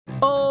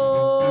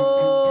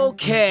Okay,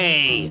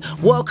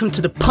 welcome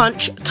to the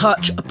Punch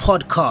Touch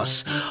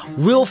podcast.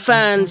 Real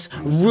fans,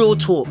 real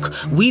talk.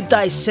 We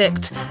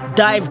dissect,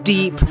 dive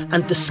deep,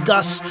 and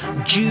discuss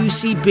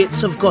juicy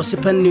bits of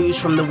gossip and news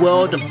from the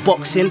world of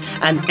boxing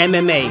and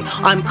MMA.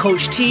 I'm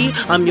Coach T,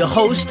 I'm your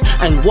host,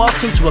 and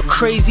welcome to a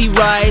crazy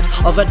ride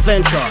of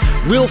adventure.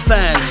 Real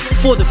fans,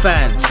 for the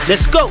fans.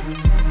 Let's go!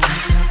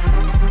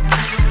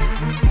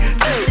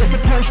 Hey, it's the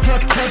Punch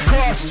Touch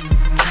podcast.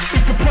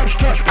 It's the Punch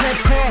Touch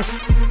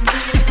podcast.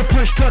 It's the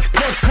Punch Touch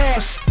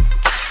podcast.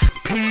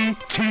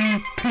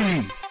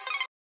 PTP.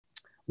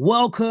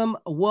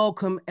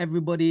 Welcome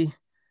everybody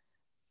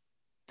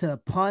to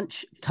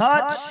Punch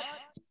Touch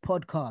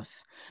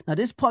podcast. Now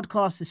this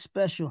podcast is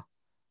special.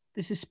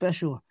 This is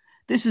special.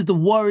 This is the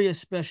Warrior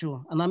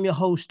special, and I'm your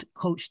host,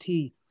 Coach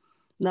T.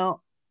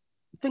 Now,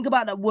 think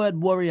about that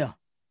word warrior.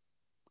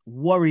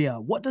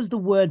 Warrior. What does the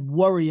word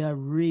warrior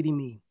really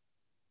mean?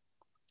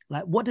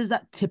 Like, what does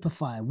that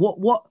typify?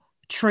 What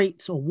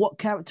traits or what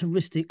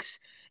characteristics,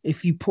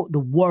 if you put the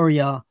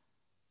warrior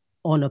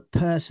on a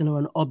person or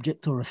an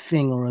object or a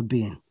thing or a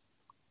being?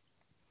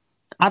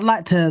 I'd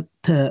like to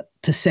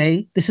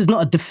say this is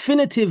not a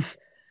definitive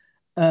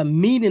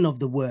meaning of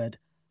the word,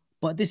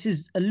 but this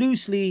is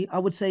loosely, I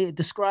would say it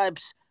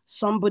describes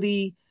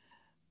somebody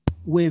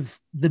with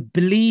the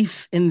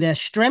belief in their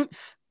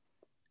strength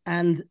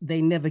and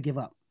they never give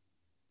up.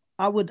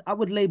 I would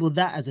label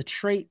that as a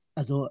trait,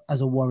 as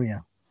a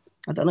warrior.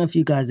 I don't know if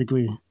you guys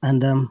agree.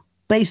 And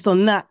based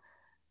on that,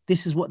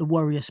 this is what the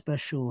Warrior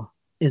Special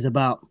is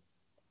about.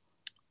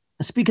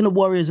 And speaking of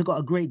warriors, I've got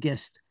a great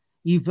guest.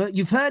 You've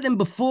heard him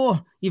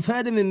before. You've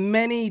heard him in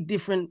many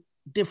different.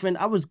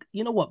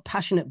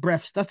 Passionate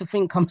breaths. That's the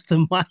thing comes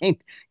to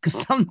mind.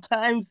 Because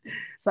sometimes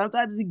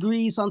you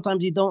agree,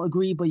 sometimes you don't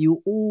agree, but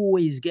you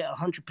always get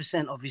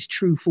 100% of his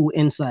true full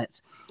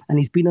insights. And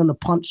he's been on the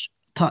Punch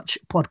Touch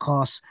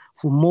podcast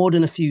for more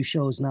than a few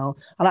shows now.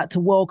 I'd like to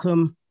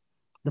welcome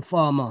the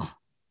farmer,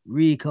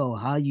 Rico.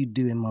 How you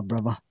doing, my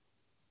brother?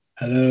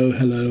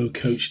 Hello,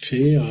 Coach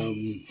T.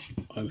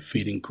 I'm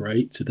feeling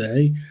great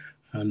today,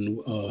 and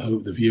I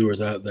hope the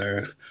viewers out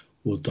there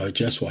will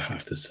digest what I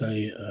have to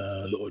say.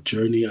 A little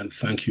journey, and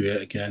thank you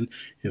yet again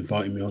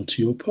inviting me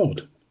onto your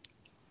pod.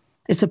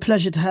 It's a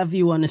pleasure to have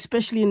you on,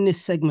 especially in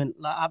this segment.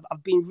 Like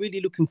I've been really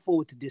looking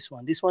forward to this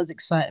one. This one's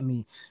exciting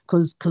me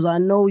because I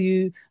know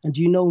you and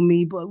you know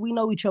me, but we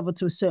know each other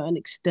to a certain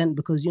extent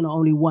because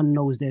only one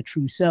knows their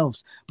true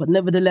selves. But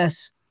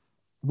nevertheless,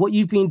 what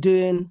you've been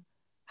doing,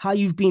 how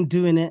you've been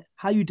doing it,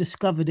 how you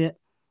discovered it,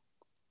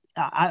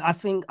 I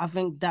think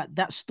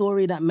that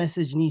story, that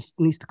message needs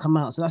to come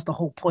out. So that's the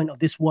whole point of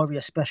this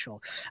Warrior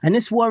Special. And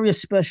this Warrior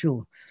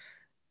Special,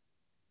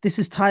 this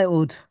is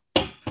titled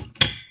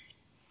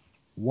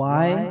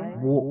Why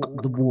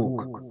Walk the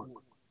Walk?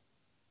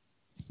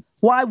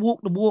 Why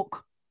Walk the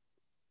Walk?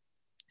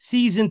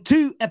 Season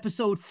 2,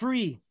 Episode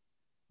 3,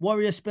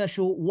 Warrior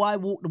Special, Why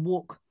Walk the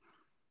Walk?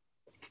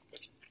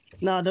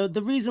 Now,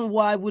 the reason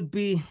why would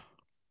be,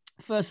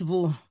 first of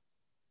all,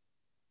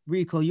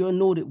 Rico, you're a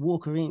Nordic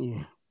walker, ain't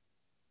you?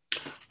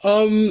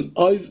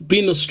 I've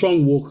been a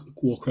strong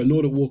walker, a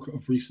Nordic walker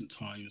of recent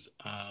times,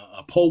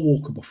 a pole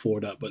walker before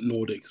that, but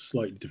Nordic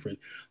slightly different.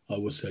 I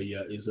would say,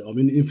 I'm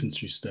in the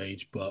infantry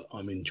stage, but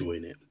I'm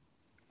enjoying it.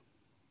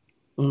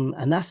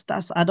 And that's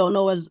I don't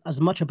know as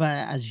much about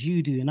it as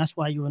you do, and that's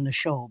why you're on the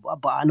show.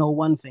 But I know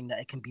one thing, that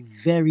it can be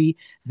very,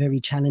 very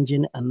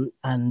challenging,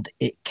 and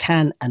it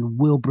can and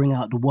will bring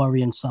out the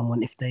warrior in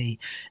someone if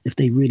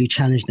they really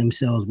challenge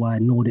themselves while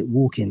Nordic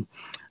walking.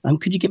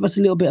 Could you give us a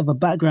little bit of a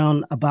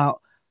background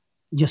about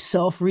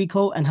yourself,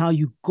 Rico, and how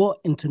you got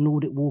into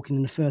Nordic walking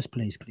in the first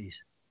place, please?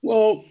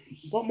 Well,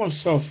 about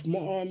myself,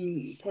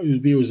 probably the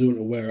viewers aren't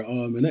aware,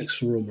 I'm an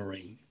ex-Royal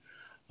Marine.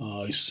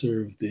 I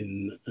served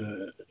in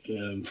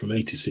from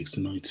 86 to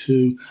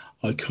 92.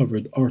 I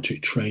covered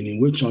Arctic training,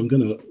 which I'm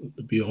going to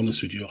be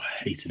honest with you,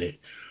 I hated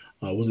it.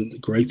 I wasn't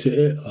great at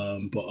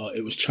it, but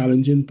it was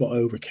challenging, but I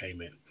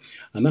overcame it.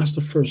 And that's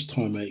the first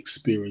time I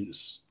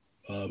experienced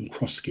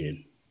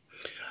cross-skiing.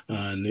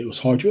 And it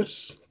was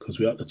arduous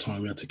because at the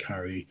time we had to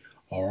carry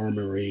our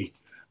armory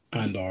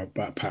and our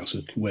backpacks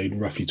that weighed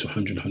roughly to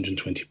 100,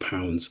 120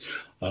 pounds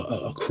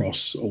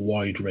across a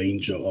wide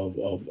range of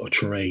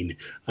terrain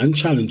and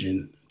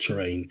challenging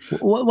terrain.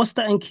 What's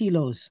that in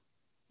kilos?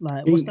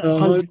 Like, what's that?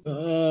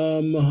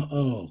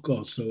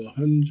 So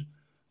 100,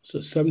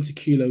 so 70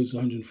 kilos,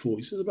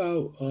 140. So it's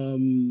about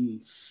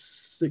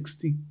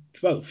 60,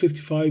 about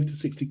 55 to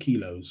 60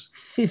 kilos.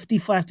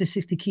 55 to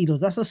 60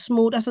 kilos. That's a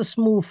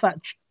small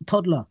fat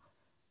toddler.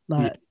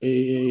 Like,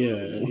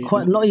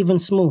 quite not even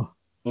small.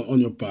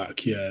 On your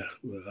back, yeah.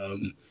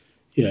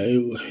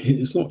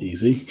 It's not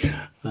easy.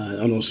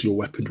 And also your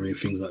weaponry and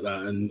things like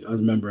that. And I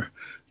remember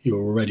you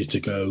were ready to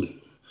go.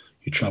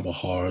 You travel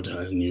hard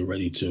and you're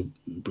ready to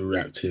be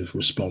reactive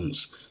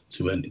response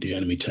to the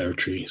enemy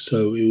territory.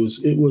 So it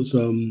was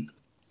an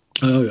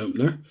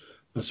eye-opener,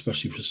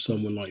 especially for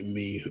someone like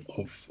me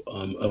of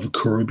a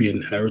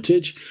Caribbean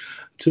heritage,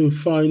 to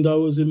find I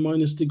was in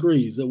minus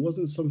degrees. It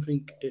wasn't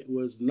something, it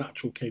was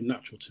natural, came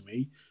natural to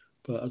me.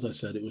 But as I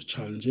said, it was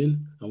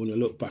challenging. And when I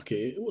look back at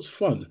it, it was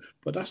fun.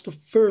 But that's the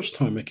first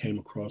time I came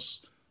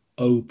across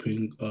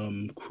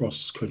open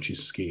cross country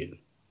skiing.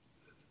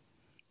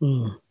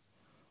 Mm,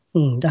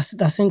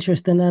 that's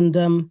interesting.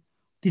 And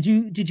did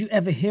you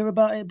ever hear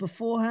about it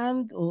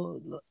beforehand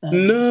or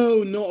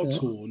No, not yeah?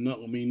 at all.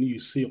 No, I mean you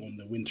see it on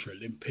the Winter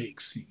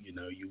Olympics. You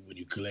know, you when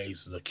you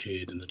glaze as a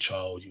kid and a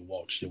child, you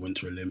watch the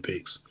Winter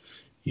Olympics.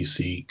 You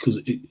see,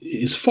 because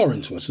it's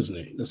foreign to us, isn't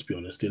it? Let's be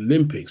honest. The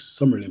Olympics,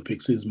 Summer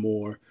Olympics, is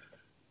more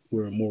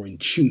we're more in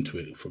tune to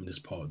it from this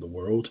part of the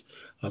world,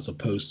 as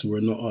opposed to we're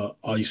not a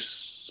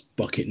ice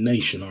bucket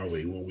nation, are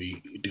we? Where we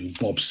do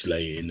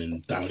bobsleighing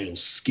and downhill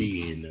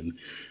skiing and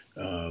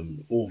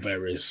all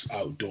various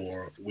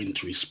outdoor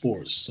wintry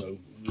sports. So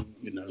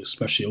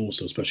especially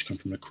come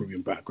from a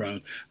Caribbean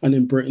background, and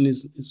in Britain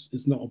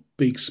is not a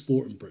big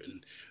sport in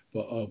Britain,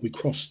 but we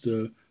crossed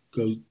the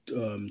go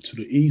to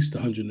the east,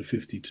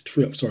 150 to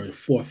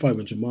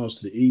 500 miles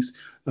to the east.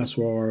 That's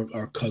where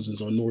our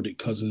cousins, our Nordic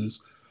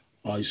cousins,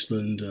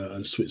 Iceland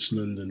and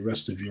Switzerland and the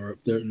rest of Europe,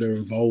 they're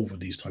involved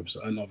with these types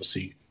of, and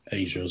obviously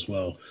Asia as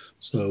well.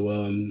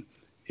 So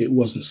it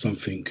wasn't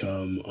something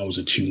I was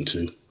attuned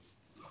to.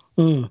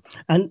 Mm.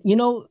 And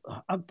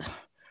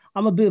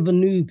I'm a bit of a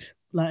noob,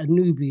 like a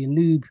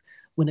noob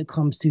when it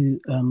comes to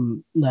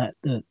like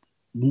the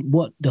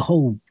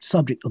whole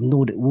subject of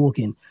Nordic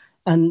walking.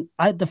 And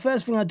the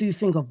first thing I do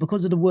think of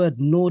because of the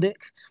word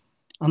Nordic,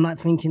 I'm like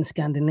thinking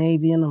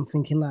Scandinavian. I'm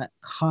thinking like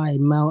high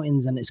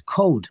mountains and it's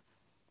cold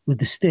with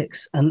the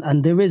sticks.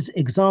 And there is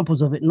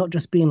examples of it not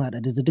just being like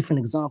that. There's a different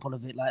example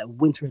of it, like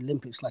Winter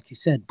Olympics, like you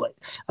said. But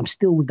I'm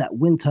still with that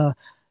winter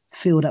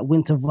feel, that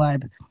winter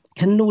vibe.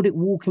 Can Nordic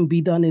walking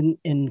be done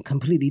in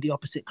completely the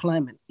opposite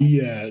climate?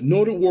 Yeah,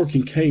 Nordic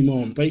walking came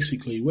on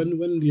basically when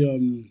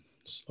the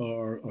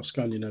our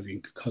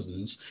Scandinavian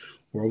cousins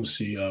were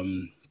obviously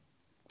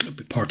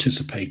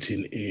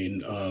participating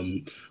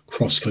in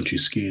cross country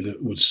skiing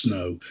with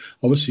snow.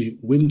 Obviously,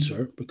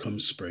 winter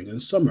becomes spring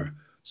and summer.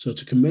 So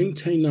to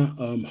maintain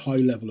that high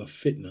level of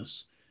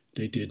fitness,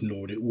 they did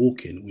Nordic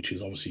walking, which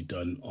is obviously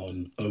done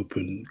on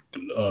open,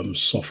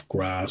 soft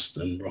grass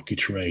and rocky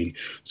terrain.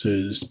 So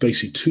it's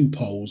basically two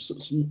poles.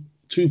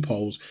 Two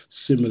poles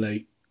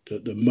simulate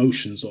the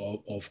motions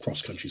of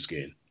cross country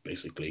skiing,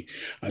 basically.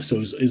 And so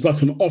it's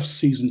like an off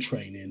season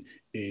training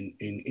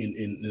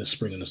in the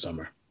spring and the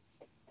summer.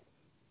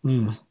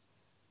 Mm.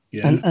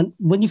 Yeah. And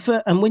when you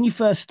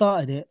first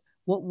started it,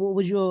 what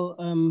was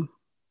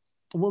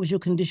your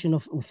condition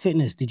of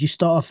fitness? Did you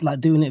start off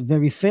like doing it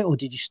very fit, or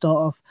did you start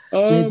off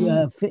maybe at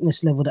Um, a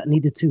fitness level that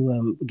needed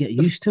to get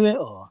used to it?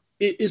 Or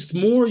it's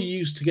more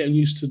used to getting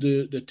used to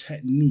the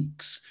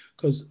techniques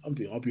because I'll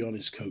be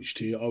honest, coach.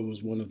 To you, I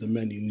was one of the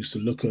men who used to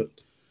look at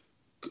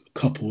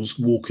couples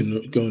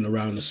walking, going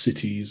around the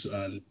cities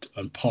and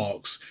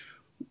parks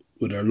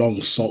with their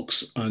long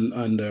socks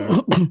and their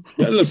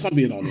yeah. Let's I'm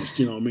being honest.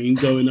 You know what I mean?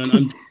 Going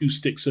and two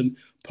sticks and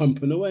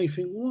pumping away.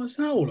 Think what's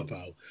that all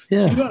about?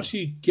 So you yeah,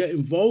 actually get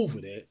involved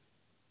with it.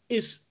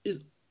 It's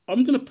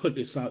I'm gonna put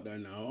this out there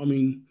now. I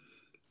mean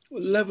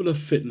level of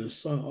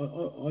fitness,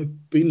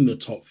 I've been in the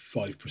top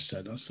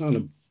 5%. I sound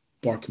a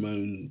barking my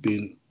own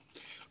being,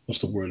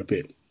 what's the word, a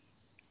bit.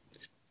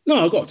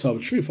 No, I got to tell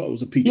the truth. I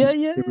was a PT yeah,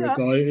 yeah. superior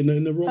guy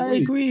in the Royal I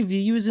Marines. agree with you.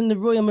 You was in the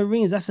Royal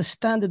Marines. That's a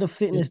standard of Yeah,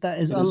 fitness that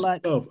is and it's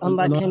unlike tough.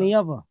 unlike any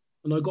other.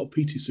 And I got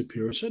PT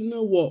superior. So I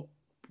know what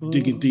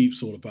digging Mm.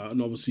 deep's all about,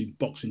 and obviously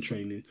boxing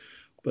training.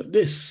 But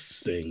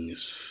this thing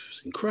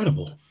is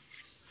incredible.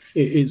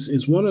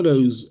 It's one of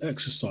those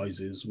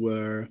exercises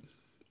where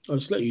I'll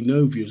just let you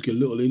know, viewers, get a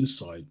little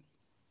insight.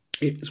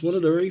 It's one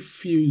of the very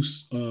few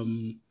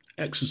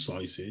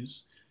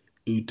exercises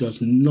who does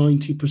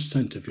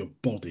 90% of your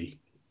body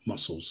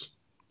muscles.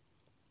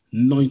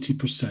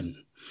 90%.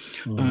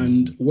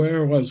 And Mm.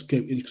 where I was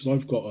getting, because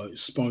I've got a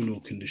spinal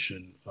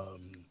condition,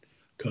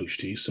 Coach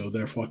T, so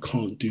therefore I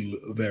can't do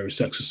various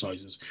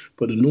exercises.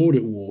 But the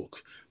Nordic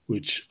walk,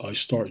 which I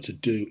started to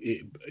do,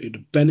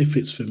 it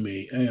benefits for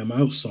me. A, I'm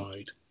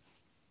outside.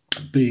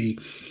 B,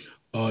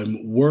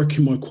 I'm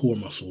working my core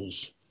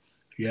muscles.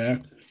 Yeah.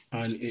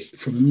 And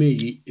for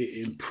me,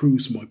 it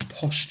improves my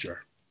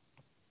posture.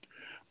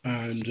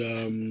 And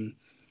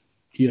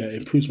yeah, it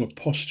improves my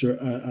posture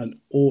and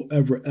all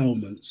other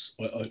elements,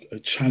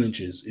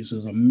 challenges, is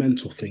as a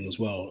mental thing as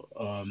well.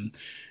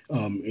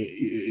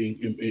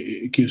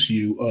 It gives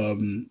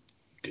you,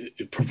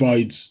 it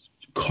provides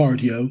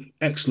cardio,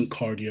 excellent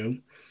cardio.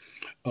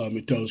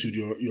 It does with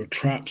your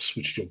traps,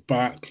 which is your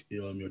back,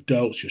 your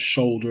delts, your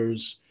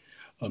shoulders,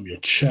 your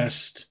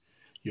chest,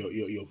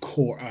 your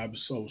core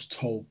abs. I was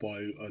told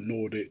by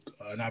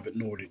an avid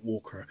Nordic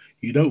walker,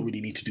 you don't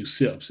really need to do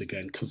sit-ups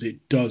again because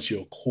it does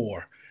your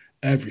core.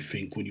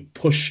 Everything when you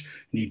push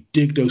and you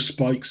dig those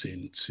spikes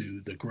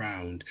into the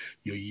ground,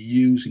 you're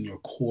using your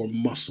core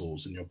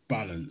muscles and your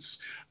balance,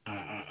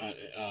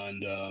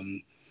 and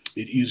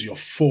it uses your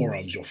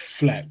forearms, your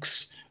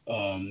flex,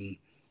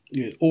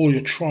 all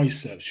your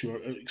triceps, your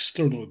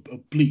external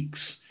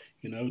obliques.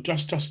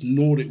 Just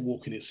Nordic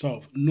walking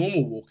itself.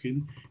 Normal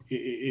walking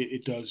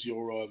It does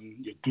your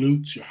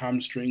glutes, your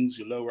hamstrings,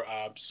 your lower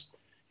abs,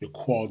 your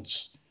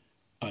quads,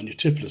 and your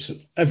triplets,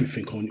 and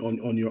everything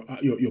on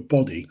your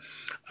body.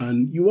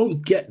 And you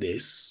won't get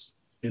this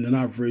in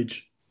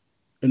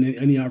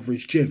any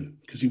average gym,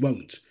 because you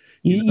won't.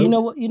 You know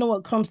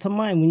what comes to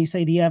mind when you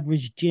say the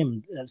average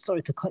gym.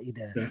 Sorry to cut you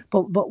there, Yeah.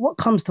 but what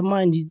comes to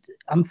mind?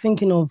 I'm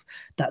thinking of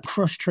that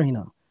cross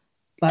trainer.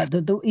 Like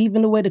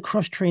even the way the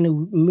cross trainer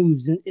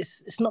moves, and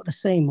it's not the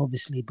same,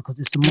 obviously,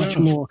 because it's a much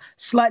No. more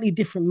slightly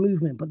different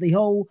movement. But the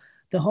whole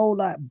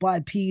like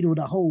bipedal,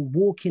 the whole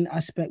walking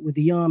aspect with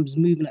the arms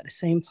moving at the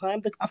same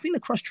time. I think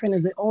the cross trainer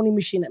is the only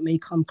machine that may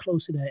come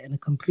close to that in a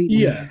completely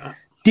Yeah,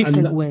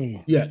 different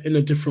way. yeah, in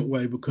a different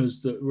way,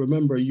 because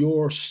remember,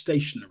 you're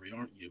stationary,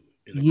 aren't you?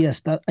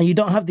 Yes, and you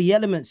don't have the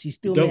elements. You You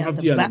still may don't have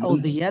have to the battle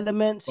the elements,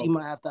 elements. but You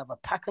might have to have a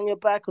pack on your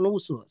back and all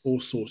sorts.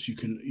 all sorts. You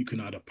can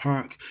add a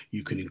pack.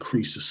 You can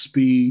increase the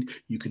speed.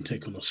 You can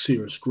take on a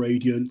serious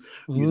gradient.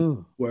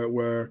 Mm.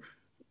 Where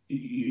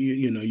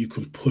you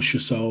can push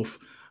yourself,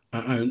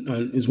 and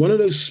it's one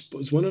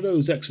of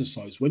those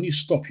exercises. When you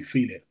stop, you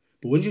feel it,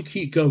 but when you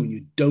keep going,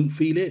 you don't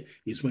feel it.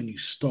 Is when you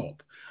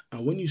stop,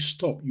 and when you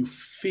stop, you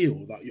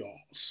feel that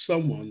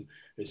someone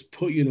has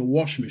put you in a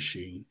wash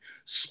machine,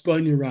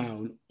 spun you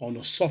around on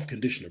a soft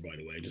conditioner. By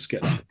the way, just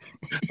get that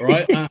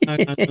right,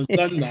 and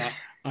done that,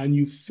 and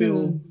you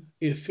feel Mm.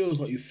 it feels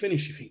like you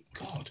finish. You think,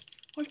 God,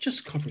 I've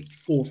just covered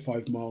 4 or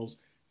 5 miles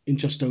in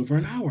just over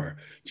an hour.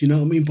 Do you know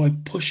what I mean? By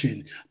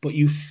pushing, but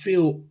you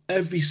feel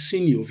every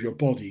sinew of your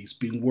body is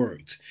being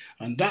worked,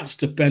 and that's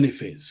the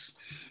benefits.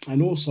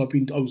 And also, I've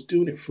been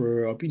doing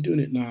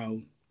it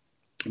now.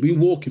 I've been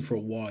walking for a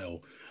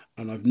while,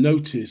 and I've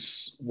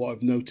noticed.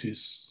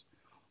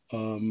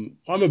 I'm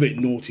a bit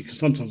naughty because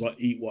sometimes I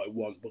eat what I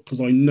want,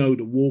 because I know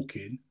the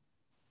walking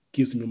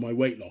gives me my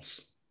weight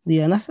loss.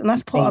 Yeah, and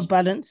that's part Oh, of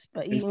balance.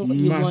 But it's eating what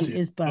you want massive.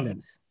 is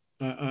balance.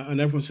 And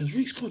everyone says,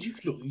 Reese, God, you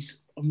look.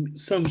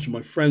 So much of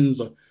my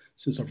friends,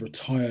 since I've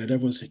retired,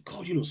 everyone said,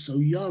 God, you look so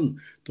young.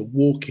 The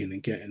walking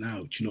and getting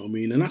out, you know what I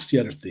mean? And that's the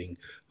other thing,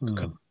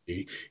 Mm.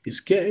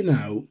 is getting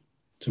out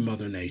to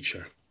Mother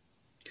Nature.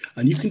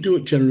 And you can do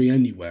it generally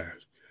anywhere.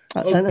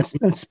 Oh,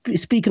 And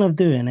speaking of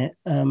doing it,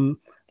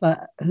 like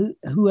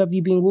who have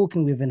you been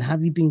walking with, and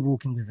have you been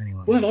walking with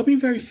anyone? well, I've been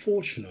very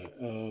fortunate.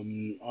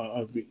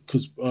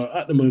 Because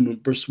at the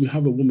moment, Bristol, we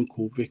have a woman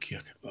called Vicky.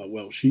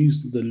 Well,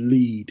 she's the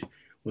lead,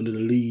 one of the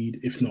lead,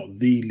 if not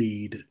the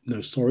lead.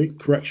 No, sorry,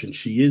 correction.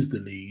 She is the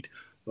lead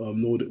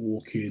Nordic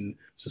Walking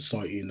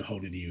Society in the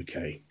whole of the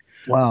UK.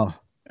 Wow.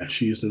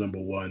 She is the number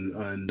one,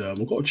 and I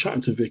got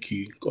chatting to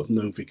Vicky. Got to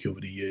know Vicky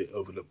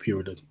over the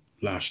period of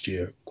last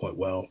year quite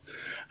well,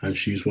 and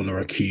she's one of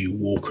our key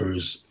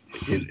walkers.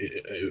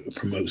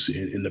 Promotes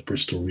it in the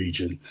Bristol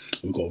region.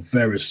 We've got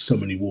so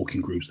many walking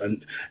groups,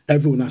 and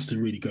everyone has to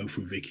really go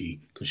through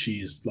Vicky, because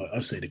she is, like I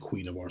say, the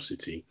queen of our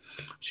city.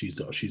 She's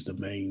the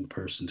main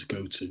person to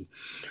go to,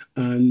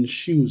 and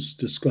she was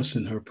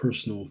discussing her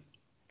personal.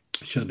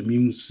 She had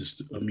immune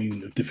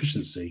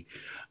deficiency,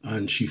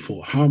 and she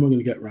thought, how am I going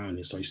to get around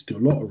this? I used to do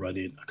a lot of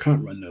running. I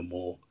can't run no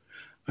more.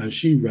 And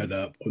she read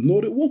up on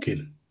Nordic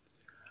walking,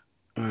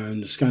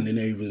 and the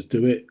Scandinavians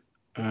do it,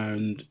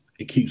 and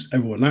it keeps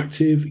everyone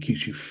active. It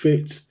keeps you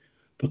fit,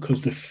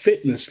 because the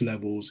fitness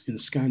levels in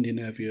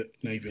Scandinavia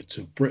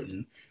to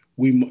Britain,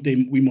 we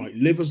might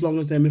live as long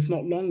as them, if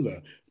not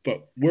longer.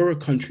 But we're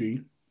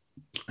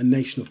a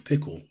nation of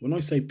pickle. When I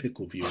say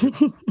pickle, viewers,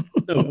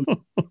 no,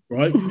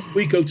 right?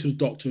 We go to the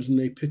doctors and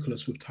they pickle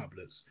us with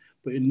tablets.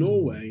 But in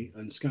Norway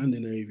and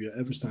Scandinavia,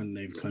 every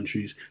Scandinavian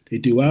countries, they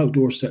do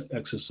outdoor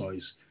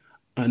exercise,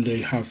 and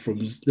they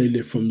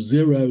live from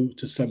 0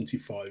 to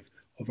 75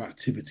 of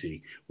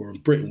activity. Where in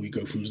Britain we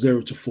go from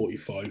 0 to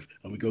 45,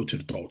 and we go to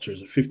the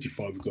doctors. At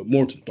 55, we go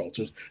more to the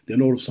doctors.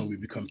 Then all of a sudden we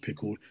become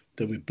pickled.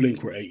 Then we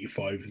blink, we're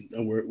 85,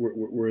 and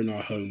we're in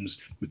our homes.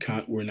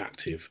 We're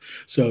inactive.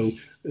 So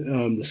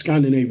the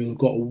Scandinavians have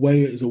got a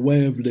way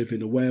of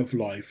living, a way of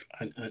life,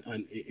 and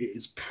it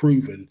is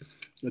proven.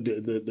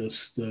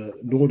 The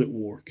Nordic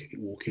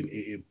walking,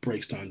 it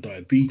breaks down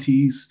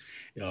diabetes,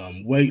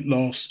 weight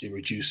loss. It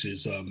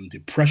reduces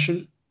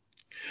depression.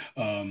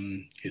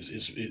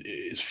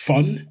 Is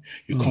fun.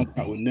 Your Mm.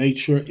 contact with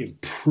nature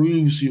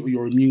improves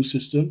your immune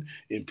system,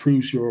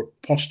 improves your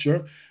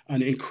posture,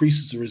 and it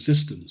increases the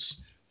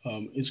resistance.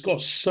 It's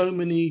got so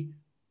many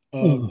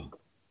Mm.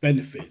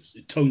 benefits.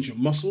 It tones your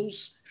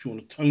muscles, if you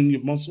want to tone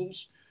your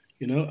muscles,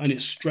 and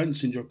it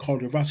strengthens your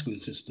cardiovascular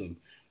system.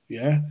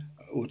 Yeah,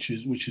 which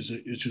is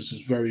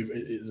a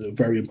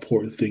very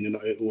important thing,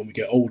 when we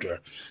get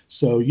older.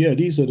 So yeah,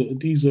 these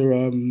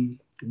are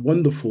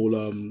wonderful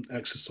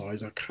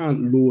exercise. I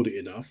can't laud it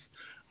enough,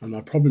 and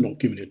I'm probably not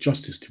giving it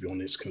justice, to be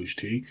honest, Coach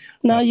T.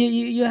 No,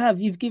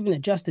 you've given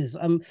it justice.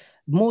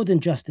 More than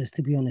justice,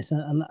 to be honest.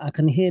 And I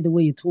can hear the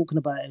way you're talking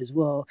about it as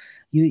well.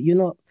 You're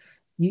not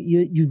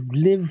you've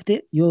lived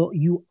it.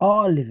 You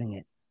are living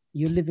it.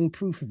 You're living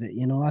proof of it.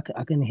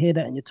 I can hear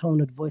that in your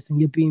tone of voice, and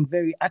you're being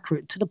very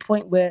accurate to the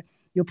point where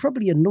you're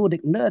probably a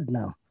Nordic nerd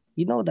now.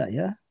 You know that,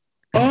 yeah?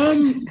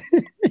 Um,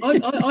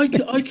 I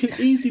can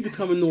easily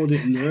become a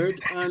Nordic nerd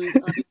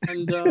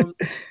and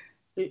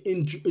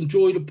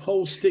enjoy the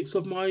pole sticks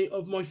of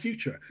my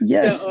future.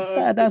 Yeah,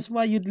 Yes, that's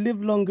why you'd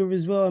live longer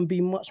as well and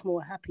be much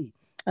more happy.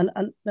 And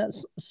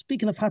that's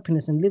speaking of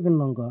happiness and living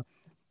longer,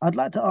 I'd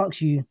like to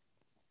ask you,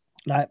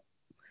 like,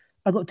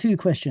 I got two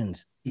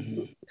questions.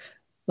 mhm.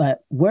 Like,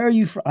 where are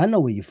you from? I know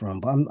where you're from,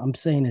 but I'm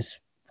saying this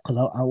because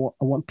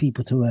I want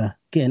people to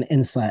get an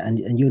insight,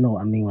 and you know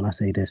what I mean when I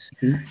say this.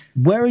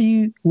 Where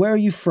are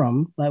you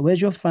from? Like,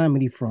 where's your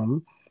family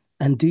from?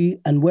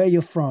 And where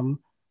you're from,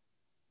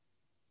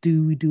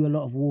 do we do a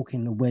lot of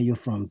walking where you're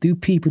from? Do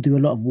people do a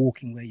lot of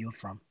walking where you're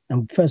from?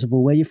 And first of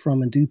all, where you're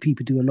from, and do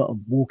people do a lot of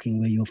walking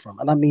where you're from?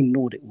 And I mean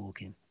Nordic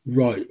walking.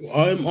 Right.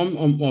 I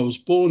was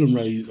born and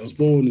raised. I was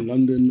born in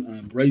London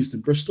and raised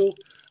in Bristol.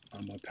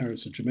 My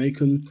parents are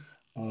Jamaican.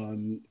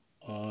 Um,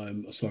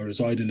 so I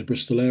reside in the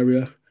Bristol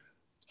area.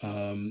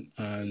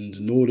 And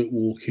Nordic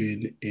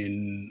walking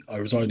in, I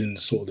reside in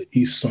sort of the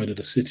east side of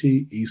the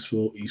city,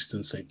 Eastville,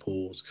 Easton, St.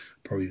 Paul's,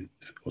 probably,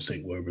 or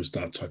St. Werburgh's,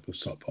 that type of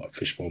sub part,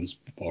 Fishbones,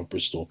 part of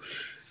Bristol.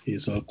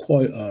 It's a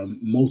quite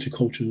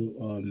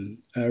multicultural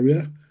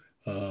area.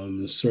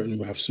 Certainly,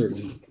 we have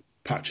certain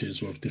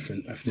patches of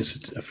different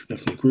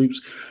ethnic groups.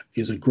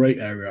 It's a great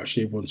area,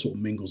 actually. Everyone sort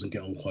of mingles and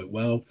get on quite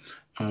well.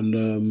 And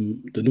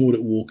the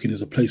Nordic walking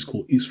is a place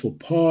called Eastfield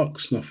Park,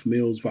 Snuff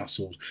Mills,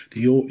 Vassals.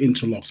 They all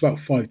interlock. It's about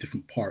five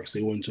different parks.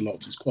 They all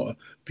interlock. It's quite a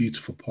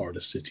beautiful part of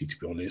the city, to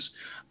be honest.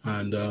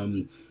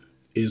 And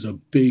is a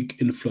big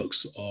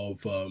influx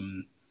of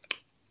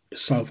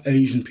South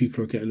Asian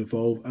people are getting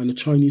involved, and the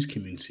Chinese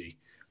community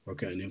are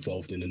getting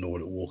involved in the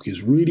Nordic Walk.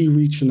 Is really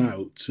reaching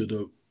out to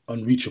the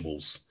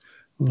unreachables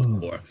Mm.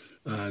 before.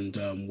 And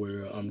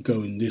I'm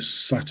going this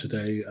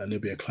Saturday, and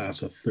there'll be a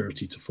class of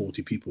 30 to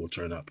 40 people will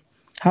turn up.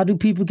 How do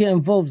people get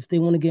involved if they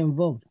want to get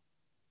involved?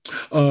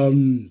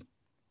 Um,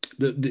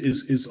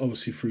 is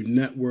obviously through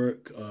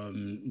network,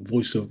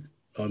 voice of.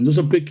 There's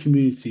a big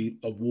community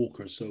of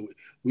walkers, so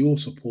we all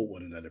support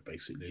one another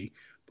basically.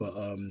 But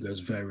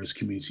there's various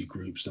community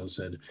groups. As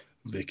I said,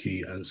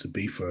 Vicky and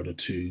Sabifa are the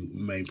two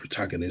main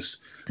protagonists.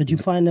 Could you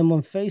find them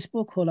on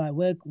Facebook, or like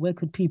where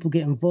could people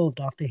get involved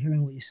after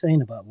hearing what you're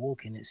saying about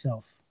walking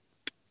itself?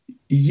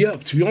 Yeah,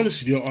 to be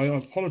honest with you, I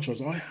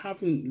apologize. I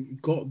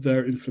haven't got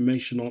their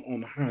information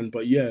on hand,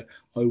 but yeah,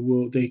 I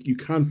will. You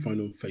can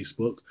find on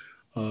Facebook.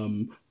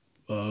 Um,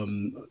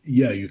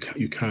 yeah, you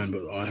can,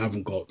 but I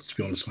haven't got. To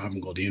be honest, I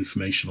haven't got the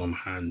information on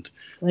hand.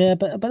 Yeah,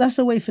 but that's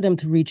a way for them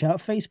to reach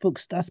out.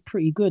 Facebook's that's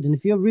pretty good, and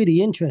if you're really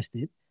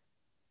interested,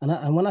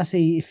 and when I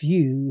say if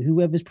you,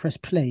 whoever's press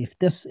play,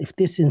 if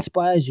this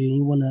inspires you, and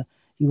you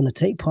wanna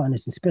take part in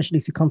this, especially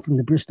if you come from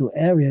the Bristol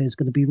area, it's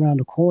going to be around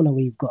the corner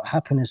where you've got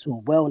happiness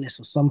or wellness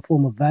or some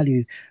form of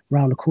value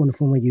around the corner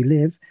from where you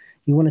live.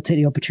 You want to take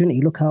the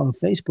opportunity, look out on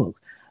Facebook.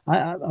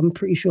 I'm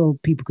pretty sure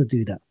people could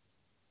do that.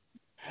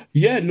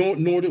 Yeah,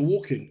 Nordic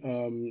Walking.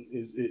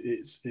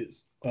 It's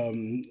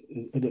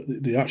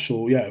the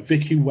actual, yeah.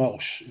 Vicky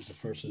Welsh is the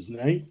person's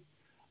name.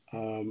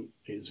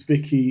 It's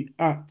Vicky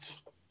at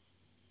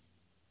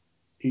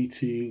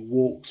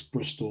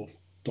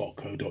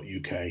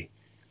etwalksbristol.co.uk.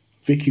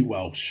 Vicky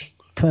Welsh.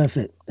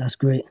 Perfect. That's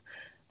great.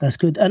 That's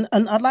good. And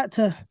I'd like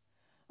to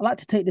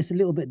take this a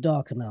little bit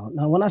darker now.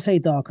 Now, when I say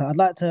darker, I'd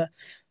like to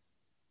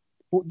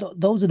well,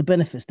 those are the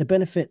benefits. The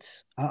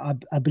benefits, I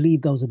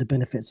believe those are the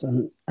benefits,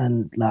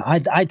 and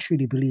like I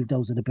truly believe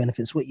those are the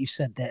benefits. What you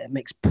said there, it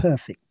makes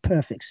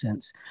perfect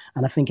sense,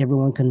 and I think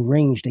everyone can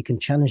range, they can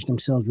challenge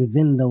themselves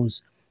within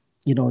those,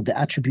 the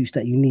attributes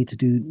that you need to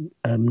do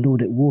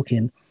Nordic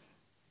walking.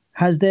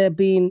 Has there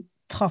been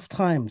tough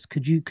times?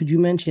 Could you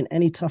mention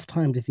any tough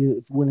times if you're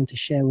willing to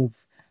share with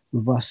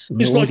us and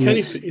the It's like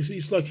audience? anything.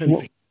 It's like What?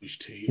 anything.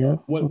 HT. Yeah.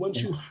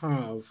 Once you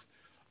have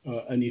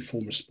any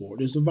form of sport,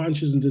 there's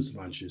advantages and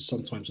disadvantages.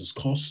 Sometimes it's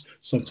cost,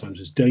 sometimes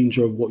it's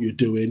danger of what you're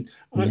doing,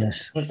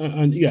 Yes.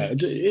 and yeah,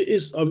 it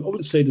is. I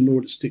wouldn't say the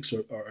Nordic sticks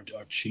are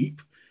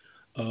cheap.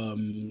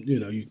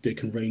 They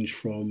can range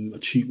from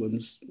cheap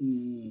ones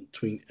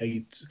between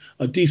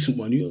a decent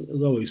one.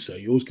 As I always say,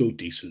 you always go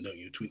decent, don't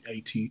you? Between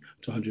 80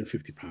 to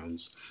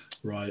 £150,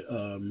 right?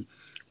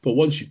 But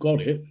once you've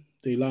got it,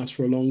 they last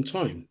for a long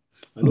time,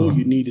 and all Mm.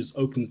 you need is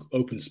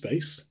open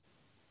space,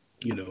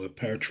 a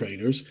pair of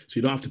trainers, so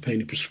you don't have to pay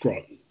any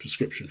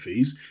prescription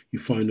fees. You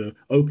find an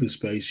open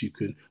space. You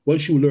can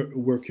once you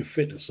work your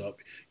fitness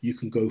up, you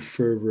can go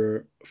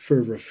further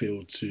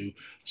afield to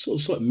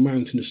sort of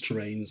mountainous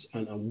terrains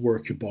and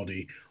work your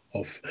body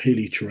off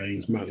hilly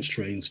terrains, mountainous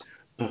terrains.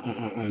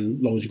 And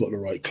as long as you've got the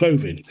right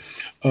clothing,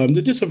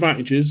 the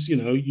disadvantages,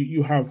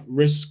 you have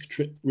risk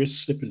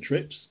slip and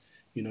trips.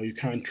 You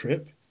can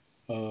trip.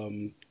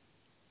 Um,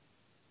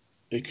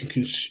 it can,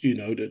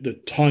 the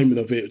timing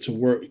of it to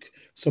work.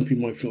 Some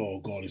people might think, oh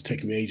God, it's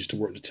taking me ages to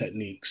work the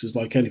techniques. It's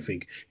like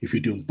anything. If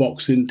you're doing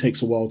boxing, it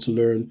takes a while to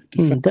learn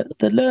defense,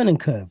 The learning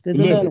curve. There's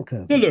a learn learning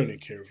curve. the learning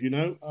curve.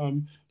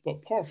 But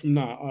apart from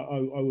that,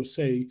 I would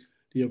say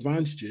the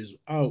advantages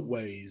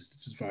outweighs the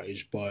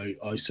disadvantage by,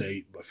 I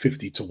say,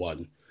 50 to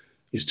 1.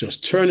 It's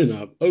just turning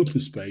up, open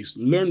space,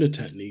 learn the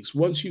techniques.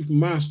 Once you've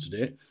mastered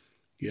it,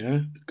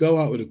 yeah, go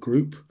out with a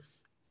group,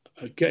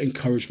 get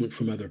encouragement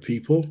from other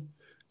people.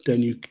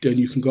 Then you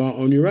can go out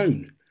on your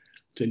own.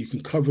 Then you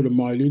can cover the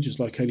mileage. It's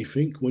like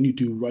anything. When you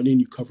do running,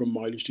 you cover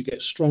mileage to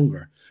get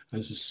stronger. And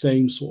it's the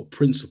same sort of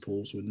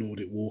principles with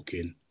Nordic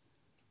walking.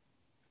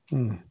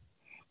 Mm.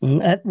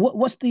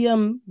 What's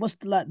the,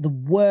 like the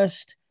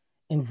worst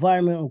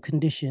environmental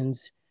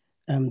conditions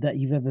that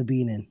you've ever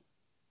been in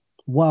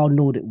while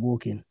Nordic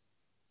walking?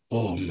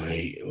 Oh,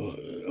 mate.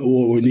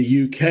 In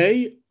the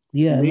UK,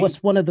 Yeah, me,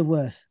 what's one of the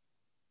worst?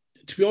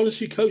 to be honest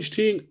with you, Coach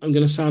T, I'm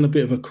going to sound a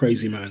bit of a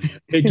crazy man here.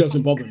 It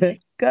doesn't bother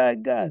me. Go.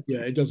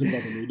 Yeah, it doesn't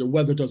bother me. The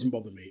weather doesn't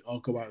bother me. I'll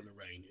go out in the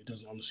rain. It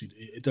doesn't honestly.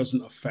 It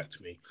doesn't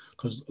affect me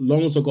because as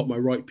long as I've got my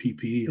right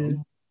PPE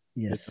on,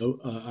 Yes.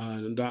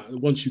 and that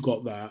once you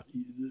got that,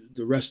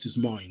 the rest is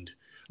mind.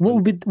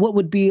 And What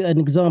would be an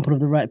example of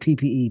the right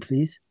PPE,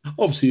 please?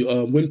 obviously,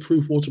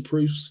 windproof,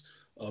 waterproofs,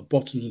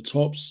 bottoms and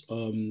tops,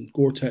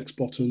 Gore-Tex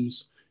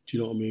bottoms. Do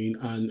you know what I mean?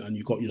 And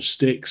you got your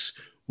sticks,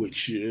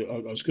 which I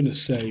was going to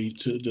say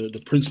to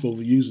the principle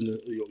of using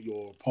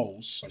your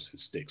poles. I said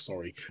sticks,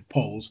 sorry,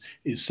 poles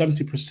is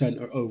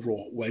 70%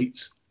 overall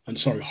weight and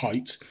sorry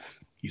height.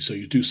 So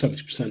you do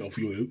 70% of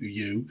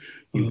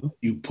Mhm.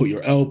 you put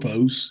your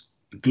elbows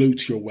glued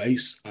to your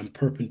waist and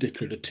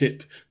perpendicular the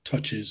tip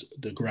touches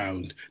the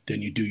ground.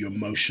 Then you do your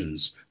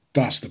motions.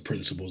 That's the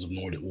principles of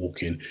Nordic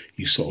walking.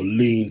 You sort of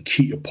lean,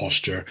 keep your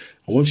posture,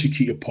 and once you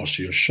keep your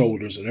posture, your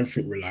shoulders and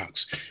everything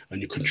relax,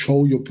 and you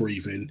control your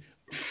breathing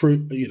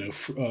through,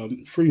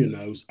 through your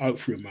nose, out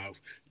through your mouth.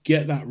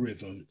 Get that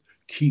rhythm.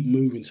 Keep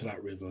moving to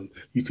that rhythm.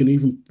 You can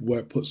even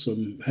put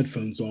some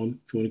headphones on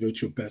if you want to go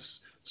to your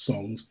best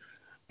songs,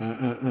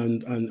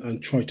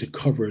 and try to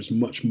cover as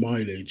much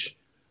mileage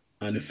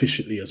and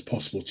efficiently as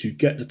possible to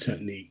get the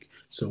technique.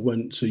 So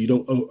you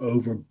don't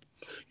over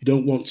you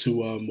don't want to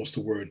what's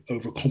the word,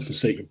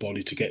 overcompensate your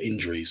body to get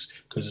injuries,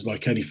 because it's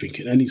like anything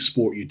in any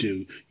sport you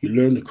do, you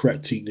learn the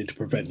correct technique to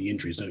prevent the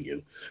injuries, don't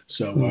you?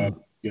 So Mm.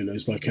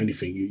 it's like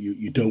anything,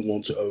 you don't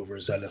want to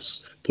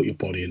overzealous put your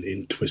body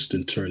in twist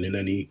and turn in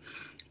any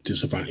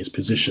disadvantaged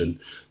position.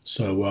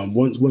 So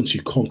once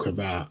you conquer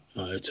that,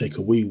 it take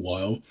a wee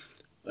while.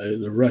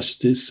 The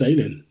rest is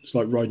sailing. It's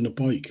like riding a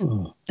bike.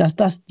 Mm.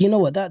 That's you know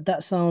what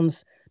that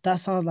sounds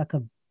like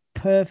a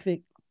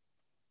perfect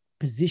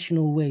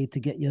positional way to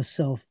get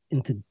yourself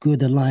into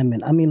good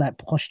alignment. I mean, like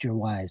posture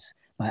wise,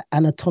 like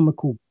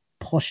anatomical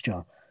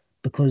posture,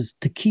 because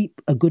to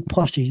keep a good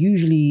posture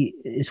usually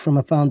is from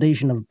a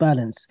foundation of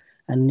balance.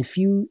 And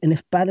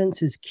if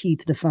balance is key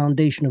to the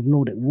foundation of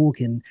Nordic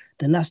walking,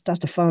 then that's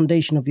the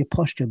foundation of your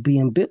posture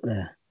being built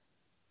there.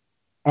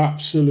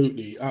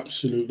 Absolutely,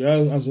 absolutely.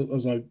 As I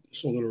sort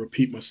of going to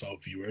repeat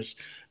myself, viewers,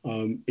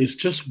 it's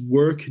just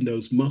working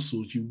those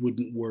muscles you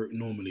wouldn't work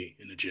normally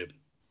in the gym.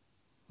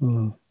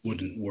 Mm.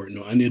 Wouldn't work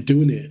no, and you're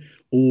doing it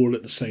all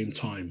at the same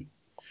time.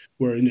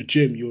 Where in the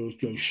gym, your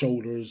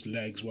shoulders,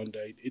 legs one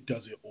day, it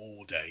does it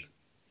all day.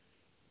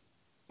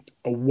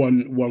 A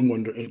one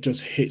wonder, it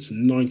just hits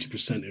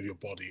 90% of your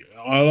body.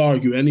 I'll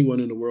argue anyone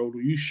in the world,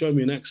 you show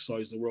me an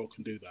exercise in the world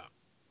can do that.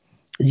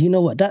 You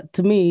know what? That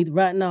to me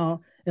right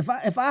now, if I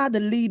had a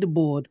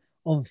leaderboard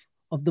of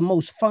of the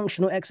most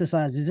functional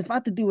exercises, if I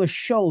had to do a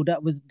show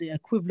that was the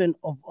equivalent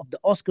of the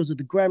Oscars or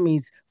the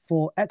Grammys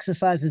for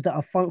exercises that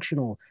are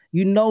functional,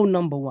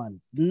 number one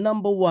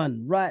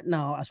right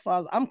now, as far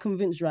as I'm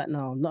convinced right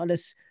now, not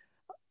unless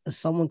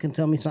someone can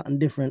tell me something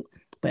different,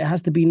 but it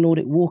has to be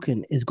Nordic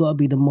walking. It's got to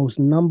be the most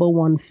number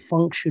one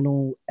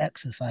functional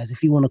exercise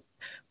if you want to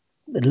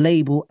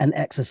label an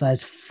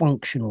exercise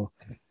functional,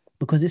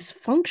 because it's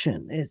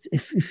function. It's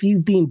if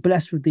you've been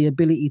blessed with the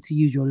ability to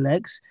use your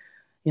legs,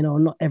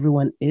 not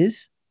everyone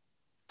is,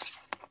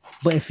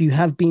 but if you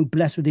have been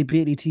blessed with the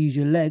ability to use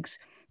your legs,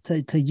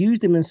 to use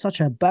them in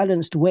such a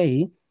balanced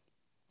way,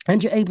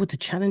 and you're able to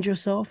challenge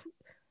yourself,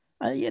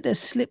 yeah, there's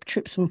slip,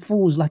 trips, and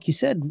falls, like you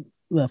said,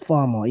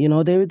 Farmer.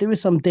 There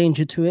is some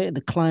danger to it.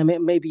 The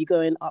climate, maybe you're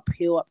going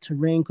uphill, up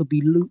terrain, could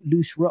be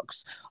loose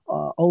rocks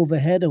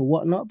overhead or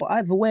whatnot. But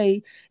either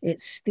way,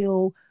 it's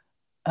still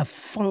a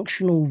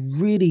functional,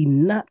 really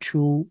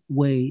natural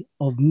way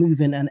of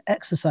moving and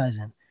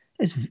exercising.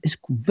 It's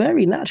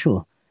very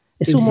natural.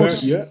 It's It's very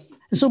almost yeah. it's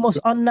It's almost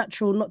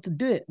unnatural not to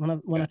do it when I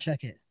yeah.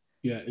 check it.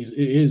 Yeah, it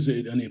is,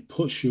 and it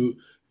puts your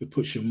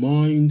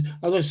mind.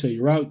 As I say,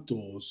 you're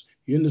outdoors,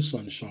 you're in the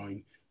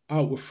sunshine,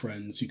 out with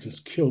friends. You can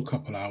kill a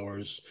couple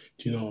hours.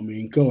 Do you know what I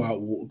mean? Go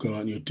out, walk, go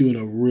out, and you're doing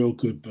a real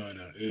good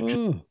burner. It just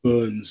Mm.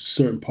 burns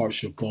certain parts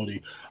of your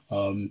body.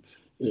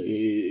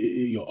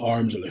 Your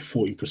arms are like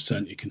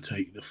 40%. It can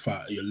take the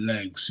fat. Your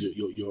legs,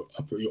 your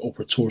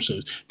upper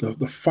torso.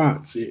 The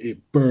fats it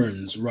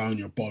burns around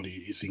your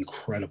body. It's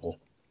incredible.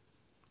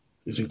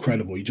 It's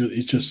incredible.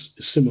 It's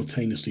just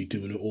simultaneously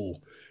doing it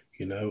all,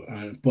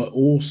 and but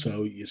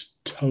also it's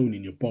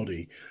toning your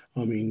body.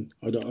 I mean,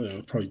 I don't know.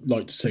 I'd probably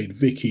like to say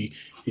Vicky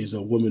is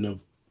a woman of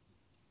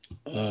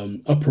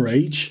upper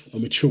age, a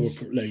mature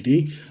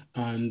lady,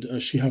 and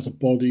she has a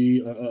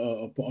body,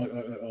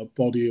 a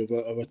body of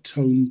a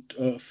toned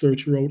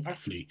 30-year-old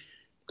athlete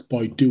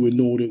by doing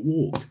Nordic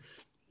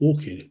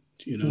walking.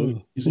 You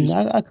know, is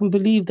I can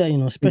believe that,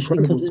 especially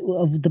incredible.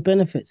 because of the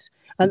benefits.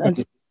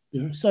 And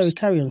Yeah, sorry,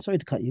 carry on. Sorry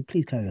to cut you.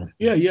 Please carry on.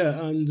 yeah,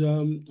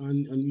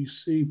 and you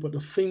see, but the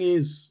thing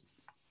is,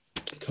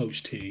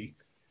 Coach T,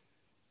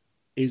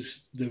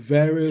 is the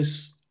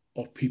various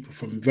of people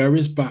from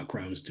various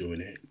backgrounds doing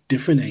it,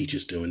 different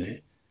ages doing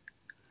it,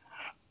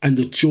 and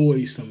the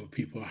joy some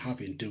people are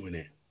having doing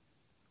it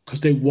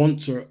because they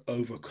want to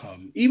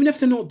overcome, even if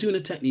they're not doing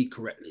the technique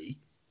correctly,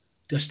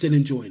 they're still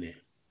enjoying it.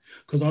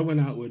 Because I went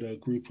out with a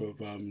group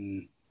of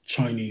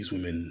Chinese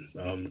women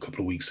a couple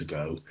of weeks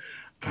ago,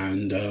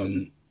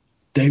 and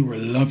they were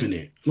loving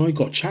it. And I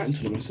got chatting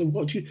to them. I said,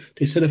 "What do you?"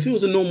 They said, "If it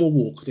was a normal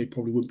walk, they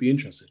probably wouldn't be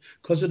interested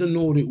because of the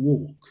Nordic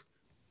walk.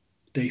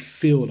 They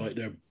feel like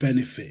they're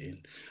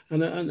benefiting."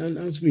 And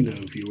as we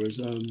know, viewers,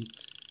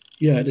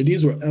 yeah,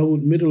 these were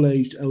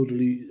middle-aged,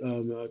 elderly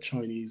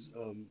Chinese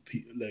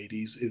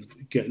ladies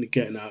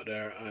getting out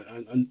there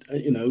and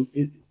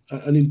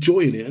and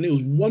enjoying it, and it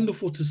was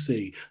wonderful to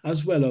see,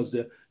 as well as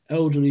the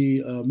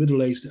elderly,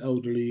 middle-aged,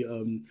 elderly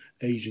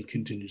Asian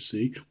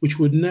contingency, which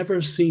we'd never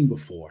have seen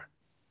before.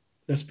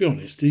 Let's be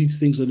honest; these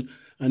things are,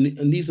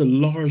 and these are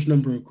large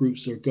number of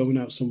groups that are going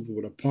out, some of them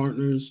with their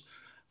partners,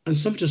 and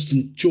some just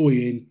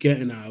enjoying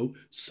getting out,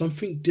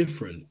 something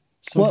different,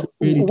 something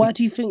really Why different.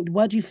 do you think?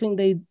 Why do you think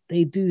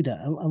they do that?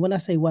 And when I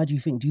say why do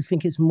you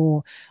think it's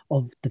more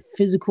of the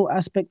physical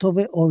aspect of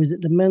it, or is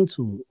it the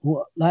mental?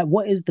 Or like,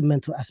 what is the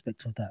mental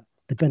aspect of that?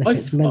 The I,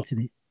 benefits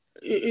mentally.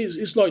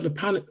 it's like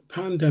the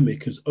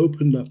pandemic has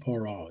opened up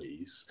our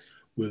eyes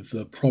with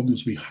the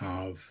problems we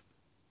have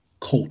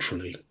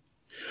culturally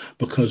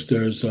because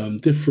there's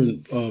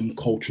different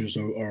cultures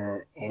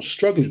are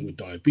struggling with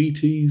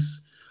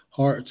diabetes,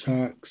 heart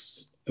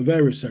attacks,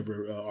 various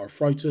other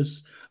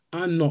arthritis,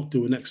 and not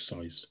doing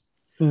exercise.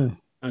 Mm.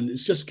 And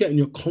it's just getting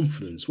your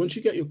confidence. Once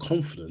you get your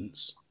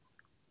confidence,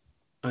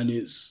 and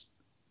it's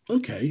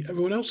okay,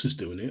 everyone else is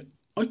doing it,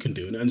 I can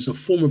do it, and it's a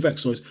form of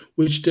exercise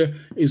which there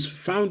is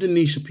found a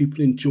niche of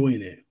people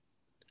enjoying it.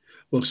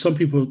 Well, some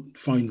people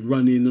find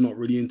running, they're not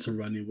really into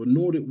running. Well,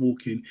 Nordic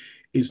walking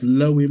is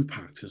low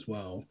impact as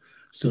well.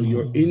 So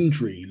your Mm.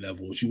 injury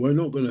levels, you are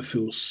not going to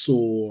feel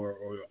sore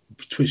or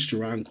twist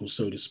your ankle,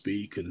 so to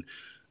speak, and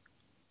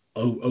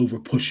over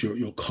push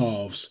your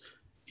calves.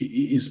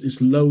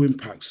 Is low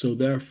impact. So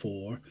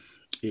therefore,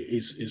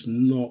 is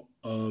not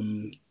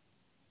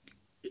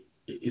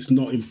it's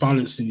not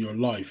imbalanced in your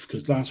life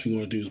because last thing you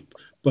want to do is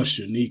bust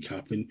your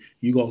kneecap and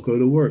you got to go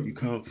to work. You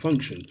can't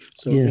function.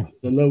 So Yeah.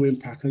 it's a low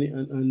impact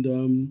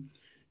and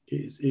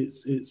it's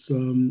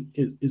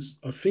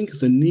I think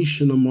it's a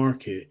niche in the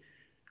market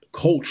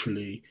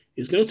culturally.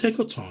 It's going to take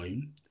a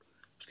time.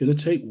 It's going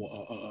to take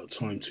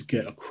time to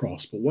get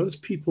across. But once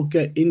people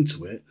get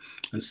into it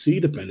and see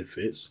the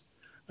benefits,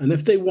 and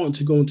if they want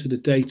to go into the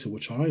data,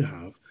 which I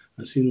have,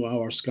 and see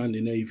how our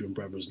Scandinavian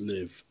brothers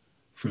live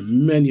for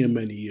many and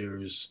many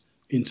years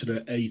into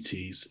their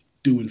 80s,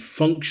 doing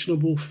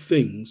functionable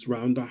things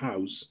around the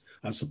house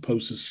as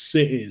opposed to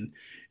sitting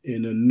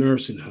in a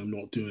nursing home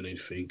not doing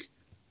anything,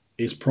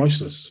 it's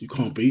priceless. You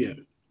can't beat it.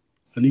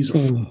 And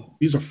Mm.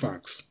 these are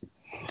facts.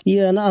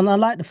 Yeah, and I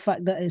like the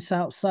fact that it's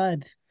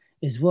outside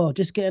as well.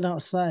 Just getting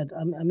outside.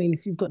 I mean,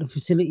 if you've got the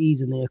facilities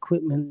and the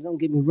equipment, don't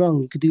get me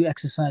wrong, you could do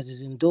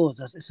exercises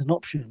indoors. It's an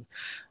option.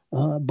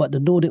 But the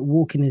Nordic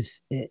walking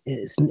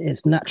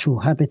its natural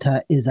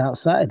habitat is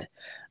outside,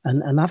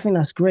 and I think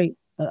that's great.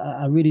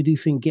 I really do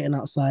think getting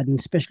outside, and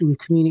especially with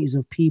communities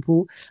of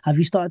people. Have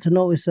you started to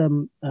notice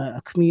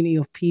a community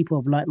of people,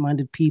 of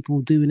like-minded people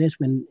doing this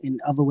when in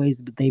other ways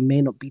that they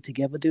may not be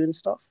together doing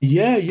stuff?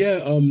 Yeah.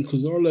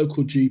 Because our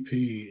local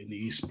GP in the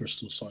East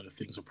Bristol side of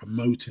things are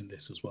promoting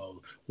this as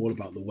well, all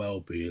about the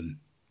well-being.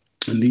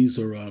 And these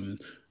are Nordic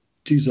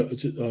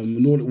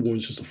Warning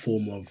is just a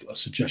form of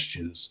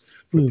suggestions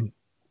for Mm.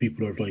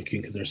 people who are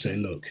thinking because they're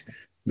saying, look,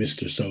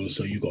 Mr. So and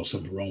so, you got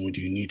something wrong with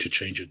you. You need to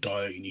change your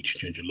diet. You need to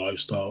change your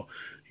lifestyle.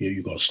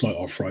 You got slight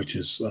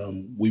arthritis.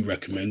 We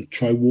recommend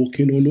try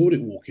walking or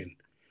Nordic walking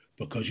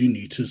because you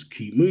need to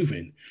keep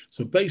moving.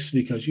 So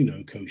basically, because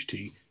Coach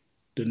T,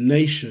 the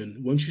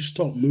nation once you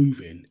stop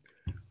moving,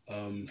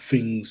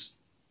 things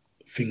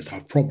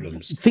have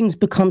problems. Things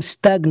become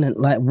stagnant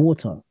like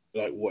water.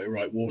 Like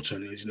right water,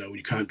 and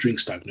you can't drink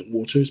stagnant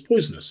water; it's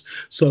poisonous.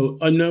 So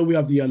I know we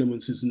have the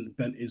elements is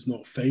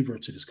not favor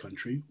to this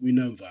country. We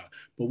know that,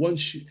 but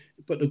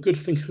but the good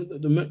thing,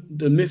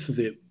 the myth of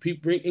it,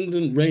 people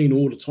England rain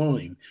all the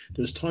time.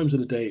 There's times of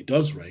the day it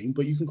does rain,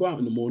 but you can go out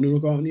in the morning or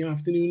go out in the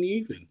afternoon, in the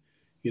evening.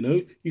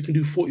 You can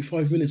do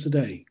 45 minutes a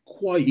day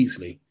quite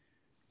easily.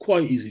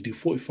 Quite easy. Do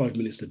 45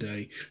 minutes a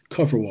day.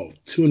 Cover what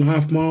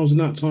 2.5 miles in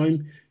that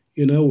time,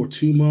 or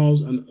 2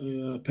 miles, and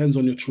depends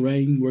on your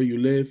terrain, where you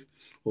live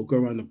or go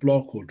around the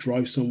block or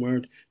drive somewhere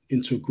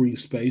into a green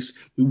space.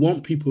 We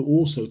want people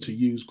also to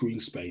use green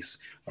space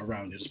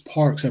around. There's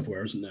parks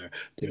everywhere, isn't there?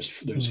 There's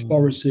Mm.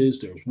 forests,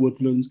 there's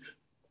woodlands.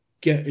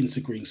 Get into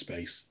green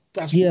space.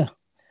 That's Yeah,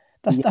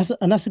 we want.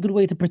 that's a good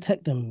way to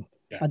protect them.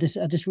 Yeah. I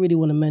just really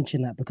want to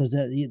mention that because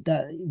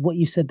that what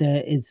you said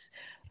there is,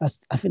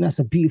 I think that's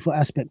a beautiful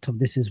aspect of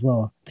this as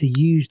well. To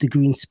use the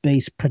green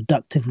space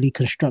productively,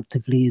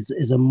 constructively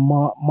is a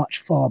much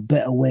far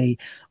better way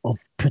of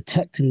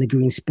protecting the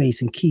green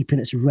space and keeping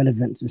its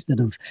relevance instead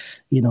of,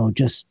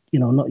 just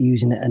not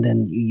using it and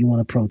then you want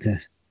to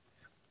protest.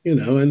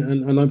 And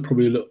I'm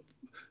probably look.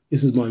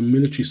 This is my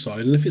military side,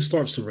 and if it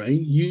starts to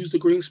rain, use the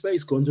green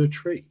space. Go under a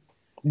tree.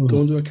 Go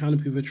Mm. under a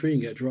canopy of a tree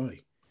and get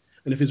dry.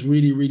 And if it's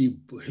really, really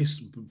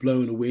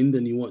blowing a wind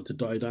and you want to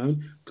die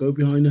down, go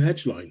behind the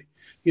hedge line.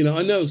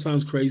 I know it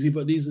sounds crazy,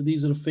 but these are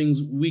the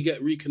things we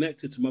get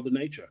reconnected to Mother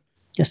Nature.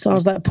 It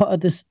sounds like part of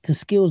this the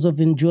skills of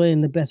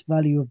enjoying the best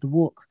value of the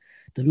walk.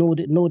 The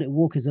Nordic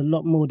walk is a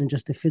lot more than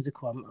just the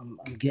physical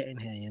I'm getting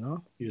here.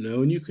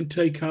 And you can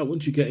take out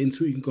once you get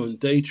into it, you can go on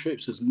day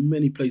trips. There's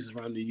many places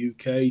around the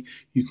UK.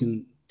 You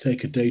can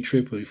take a day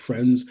trip with your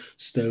friends,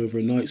 stay over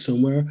a night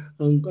somewhere,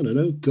 and I don't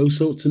know,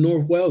 to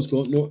North Wales,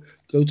 go to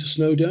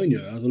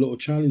Snowdonia as a little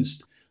challenge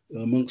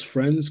amongst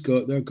friends. Go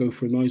out there, go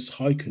for a nice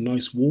hike, a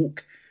nice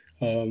walk.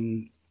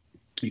 Um,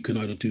 you can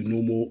either do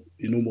normal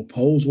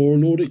poles or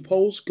Nordic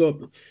poles. Go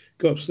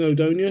up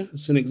Snowdonia.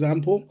 As an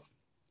example.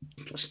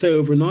 Stay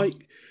overnight.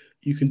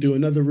 You can do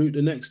another route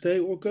the next day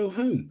or go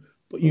home.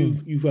 But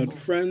Mm. you've had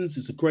friends.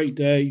 It's a great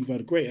day. You've had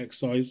a great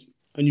exercise,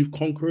 and you've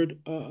conquered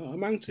a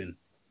mountain.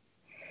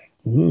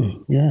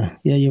 Mm. Yeah,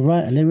 yeah, you're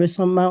right. And there is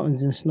some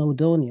mountains in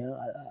Snowdonia.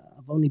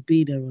 I've only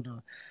been there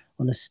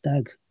on a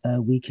stag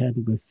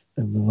weekend with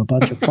a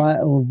bunch of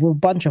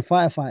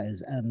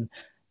firefighters,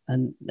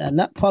 and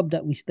that pub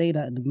that we stayed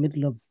at in the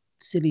middle of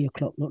silly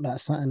o'clock looked like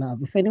something out.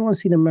 If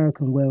anyone's seen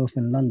American Werewolf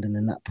in London,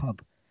 in that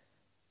pub,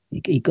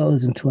 he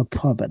goes into a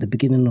pub at the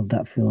beginning of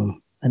that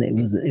film, and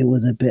it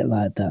was a bit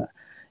like that.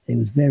 It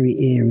was very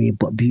eerie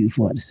but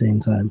beautiful at the same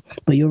time.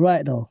 But you're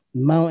right though,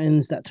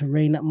 mountains, that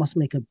terrain, that must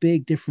make a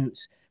big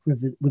difference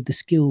with the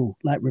skill,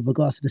 like with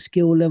regards to the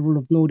skill level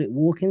of Nordic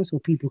walking, so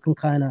people can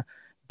kind of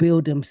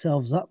build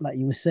themselves up, like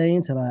you were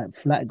saying, to like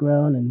flat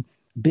ground and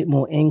a bit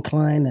more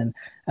incline. And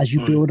as you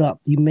Right. build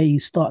up, you may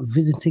start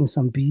visiting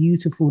some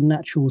beautiful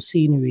natural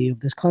scenery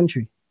of this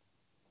country.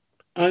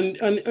 And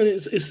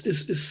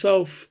it's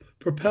self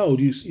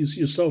propelled.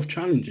 You're self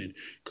challenging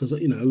because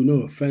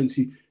no offense.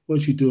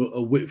 Once you do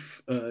a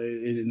width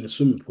in a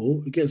swimming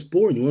pool, it gets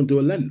boring. You want to do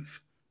a length.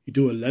 You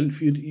do a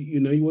length.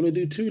 You want to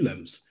do two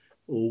lengths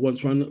or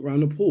once round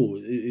the pool.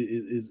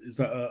 Is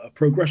that a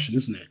progression,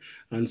 isn't it?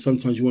 And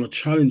sometimes you want to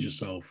challenge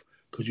yourself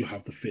because you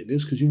have the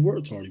fitness because you've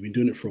worked hard. You've been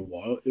doing it for a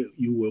while.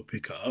 You will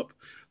pick it up.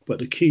 But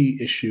the key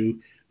issue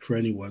for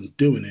anyone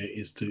doing it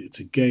is to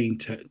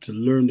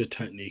learn the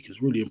technique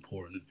is really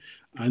important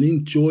and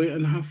enjoy it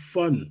and have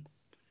fun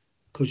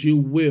because you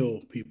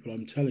will, people.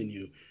 I'm telling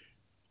you,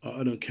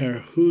 I don't care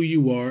who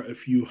you are.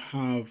 If you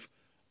have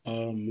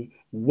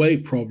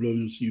weight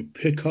problems, you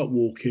pick up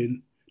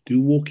walking,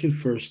 do walking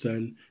first,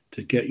 then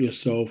to get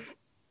yourself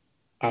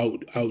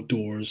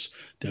outdoors,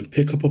 then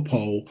pick up a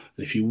pole.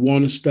 And if you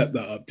want to step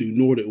that up, do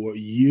Nordic work.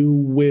 You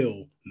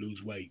will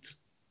lose weight.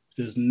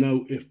 There's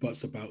no if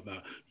buts about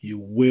that. You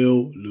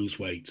will lose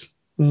weight.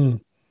 Mm.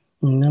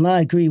 And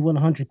I agree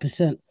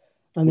 100%.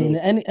 I mean,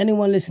 Well,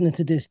 anyone listening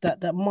to this,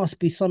 that must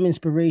be some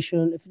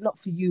inspiration. If not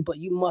for you, but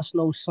you must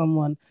know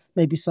someone,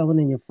 maybe someone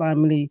in your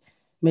family,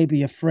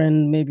 maybe a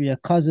friend, maybe a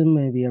cousin,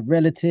 maybe a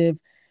relative,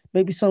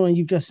 maybe someone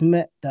you've just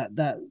met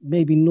that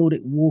maybe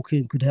Nordic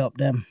walking could help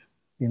them,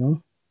 you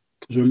know?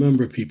 because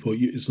remember, people,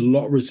 it's a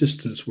lot of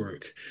resistance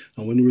work,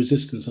 and when the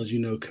resistance, as you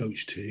know,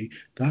 Coach T,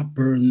 that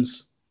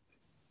burns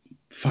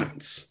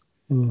fats.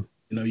 Mm.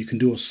 You can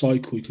do a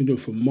cycle. You can do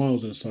it for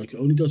miles in a cycle.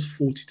 It only does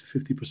 40 to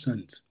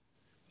 50%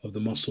 of the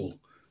muscle.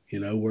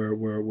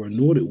 Where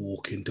Nordic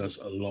walking does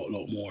a lot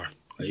more.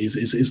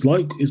 It's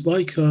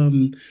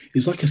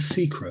like a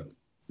secret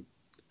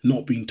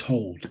not being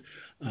told.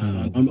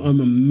 I'm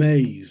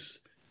amazed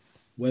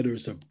whether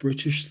it's a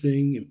British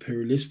thing,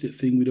 imperialistic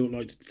thing. We don't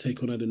like to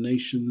take on other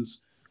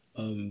nations'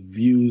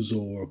 views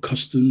or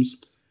customs.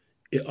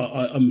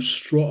 I'm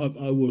strong.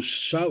 I will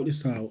shout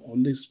this out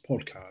on this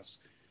podcast.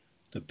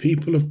 The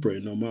people of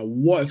Britain, no matter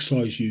what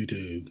exercise you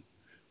do,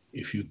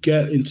 if you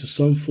get into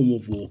some form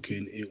of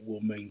walking, it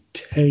will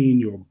maintain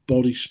your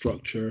body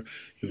structure,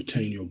 it will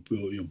maintain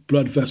your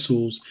blood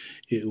vessels,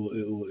 it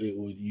will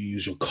you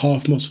use your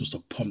calf muscles to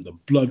pump the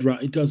blood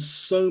around. It does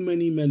so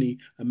many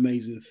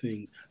amazing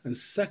things. And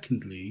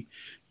secondly,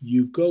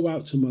 you go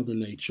out to Mother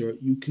Nature,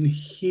 you can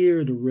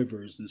hear the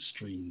rivers and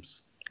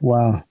streams.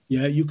 Wow.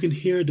 Yeah, you can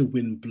hear the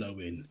wind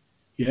blowing.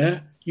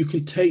 Yeah, you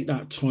can take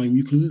that time.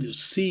 You can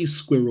see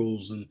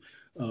squirrels and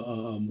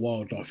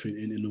wildlife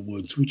in the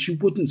woods, which you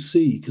wouldn't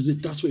see because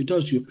that's what it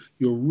does.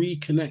 You're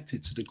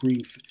reconnected to the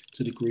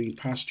green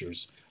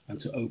pastures and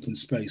to open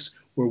space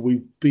where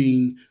we've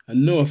been.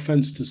 And no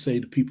offense to say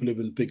the people live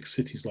in big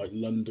cities like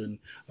London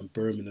and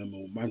Birmingham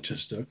or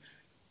Manchester,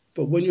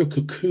 but when you're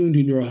cocooned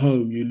in your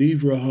home, you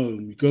leave your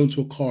home, you go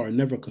into a car and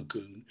never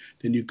cocoon,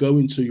 then you go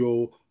into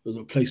your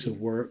place of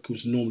work,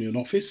 which is normally an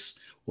office,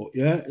 Well,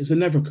 yeah, it's a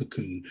never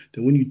cocoon.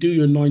 Then when you do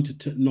your 9 to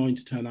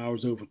 10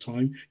 hours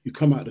overtime, you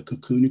come out of the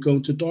cocoon, you go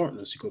into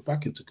darkness, you go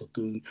back into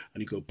cocoon,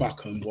 and you go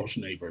back home, watch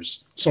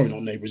Neighbours. Sorry,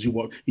 not Neighbours, you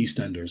watch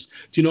EastEnders.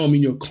 Do you know what I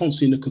mean? You're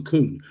constantly in the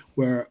cocoon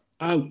where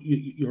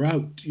you're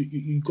out.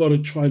 You got to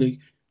try to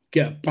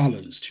get a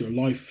balance to your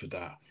life for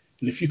that.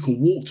 And if you can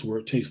walk to where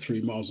it takes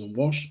 3 miles and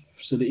wash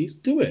facilities,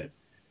 do it.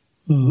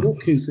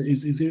 Walking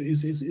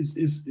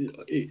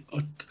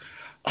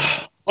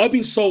I've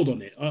been sold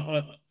on it.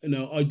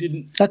 I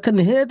didn't. I can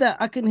hear that.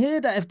 I can hear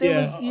that. If there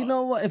Yeah, was, you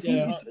know what, if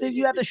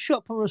you had a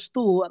shop or a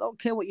store, I don't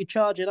care what you're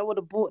charging, I would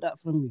have bought that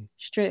from you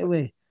straight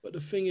away. But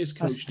the thing is,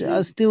 Coach,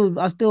 I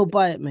still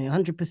buy it, mate.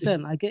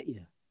 100%. I get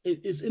you.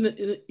 it's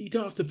you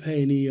don't have to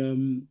pay any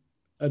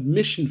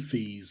admission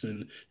fees,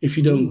 and if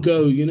you don't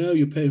go,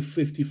 you're paying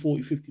 50,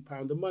 40,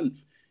 £50 a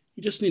month.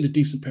 You just need a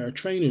decent pair of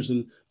trainers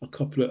and a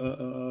couple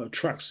of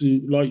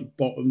tracksuit, light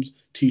bottoms,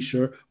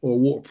 t-shirt, or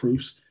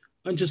waterproofs,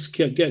 and just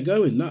get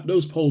going.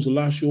 Those poles will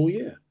last you all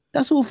year.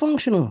 That's all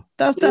functional.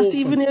 That's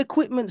even the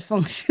equipment's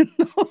functional.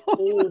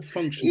 All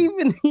functional.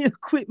 Even the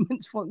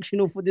equipment's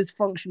functional for this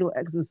functional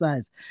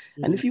exercise.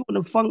 Yeah. And if you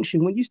want to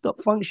function, when you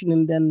stop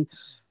functioning, then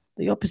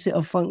the opposite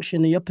of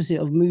function, the opposite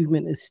of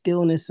movement is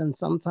stillness. And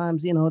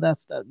sometimes,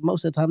 that's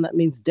most of the time that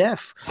means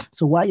death.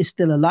 So while you're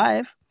still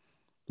alive,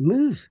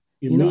 move.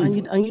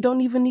 And you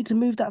don't even need to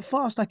move that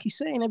fast, like you're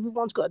saying.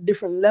 Everyone's got a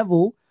different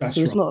level, so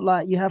it's not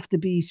like you have to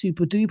be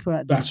super duper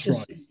at this. That's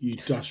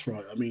right. That's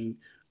right. I mean,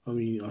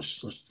 I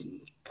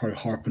probably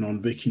harping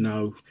on Vicky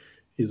now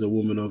is a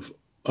woman of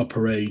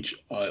upper age.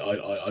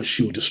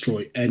 She will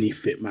destroy any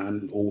fit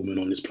man or woman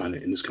on this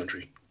planet in this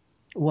country.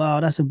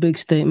 Wow, that's a big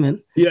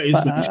statement. Yeah, it's,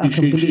 I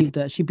can believe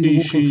that she's been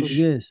walking for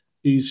years.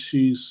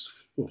 She's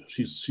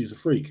a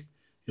freak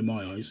in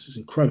my eyes. It's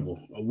incredible.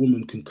 A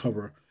woman can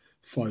cover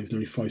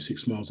nearly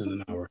 5-6 miles in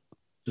an hour.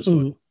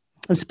 And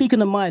speaking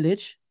of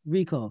mileage,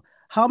 Rico,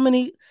 how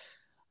many?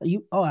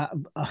 I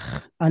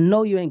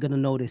know you ain't gonna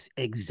know this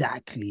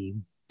exactly,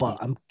 but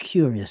I'm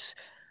curious.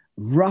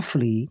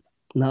 Roughly,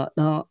 now,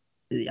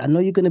 I know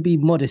you're gonna be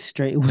modest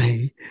straight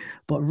away,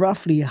 but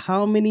roughly,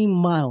 how many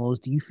miles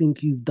do you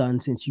think you've done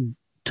since you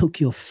took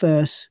your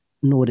first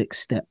Nordic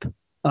step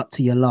up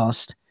to your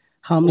last?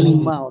 How many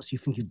miles do you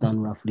think you've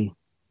done roughly?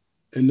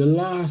 In the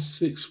last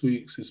 6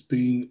 weeks, it's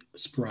been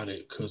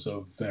sporadic because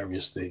of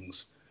various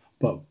things.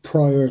 But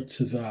prior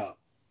to that,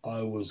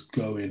 I was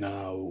going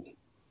out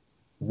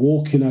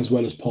walking as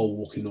well as pole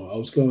walking. I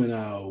was going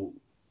out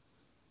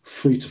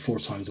 3 to 4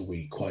 times a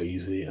week quite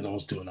easily, and I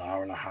was doing an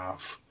hour and a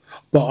half.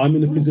 But I'm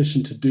in a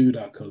position to do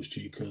that, Coach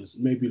G, because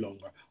maybe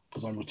longer,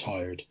 because I'm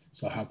retired.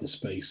 So I have the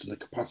space and the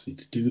capacity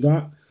to do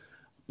that.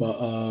 But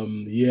I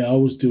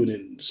was doing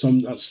it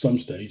at some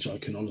stage. I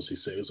can honestly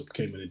say it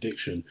became an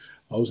addiction.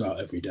 I was out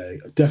every day.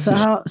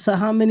 Definitely. So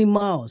how many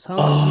miles?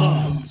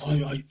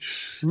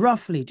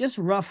 Roughly,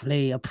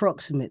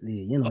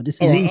 approximately.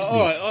 Just loosely.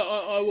 All right.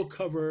 I will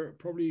cover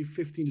probably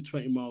 15 to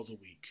 20 miles a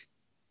week.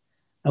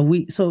 A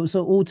week. So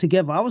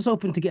altogether, I was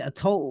hoping to get a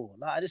total.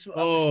 I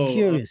was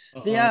curious.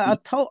 I'm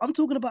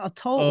talking about a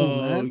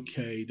total, man.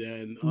 Okay,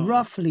 then.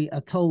 Roughly a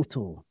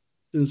total.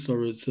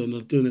 Since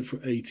I'm doing it for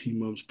 18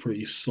 months,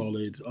 pretty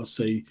solid. I'll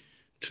say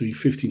between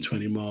 15,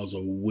 20 miles a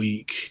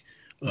week,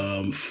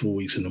 4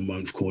 weeks in a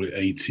month, call it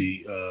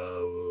 80.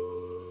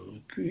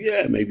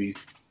 Maybe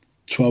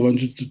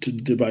 1,200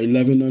 to about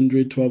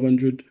 1,100,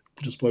 1,200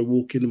 just by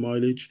walking the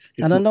mileage.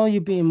 And I know you're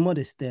being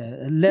modest there.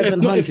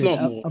 1,100, if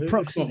not more.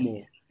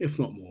 Approximately. If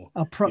not more.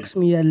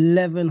 Approximately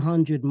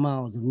 1,100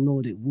 miles of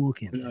Nordic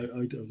walking.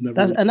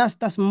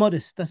 That's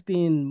modest. That's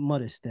being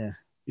modest there.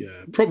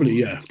 Yeah,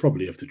 probably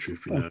if the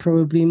truth be known.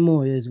 Probably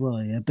more as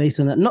well, based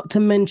on that. Not to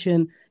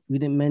mention, we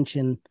didn't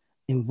mention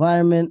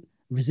environment,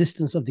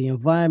 resistance of the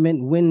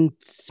environment, wind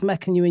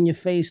smacking you in your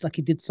face like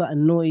you did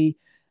something naughty,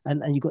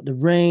 and you got the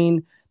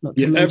rain, not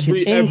to mention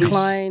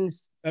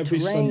inclines. Every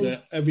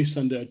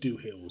Sunday I do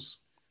hills.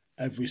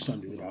 Every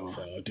Sunday without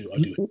fail, I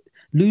do.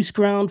 Loose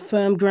ground,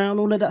 firm ground,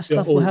 all of that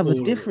stuff will have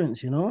a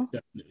difference,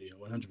 Definitely,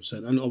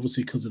 100%. And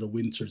obviously because of the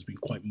winter, it's been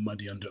quite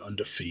muddy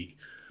under feet.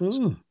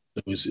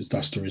 So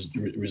that's the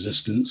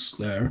resistance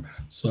there.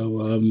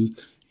 So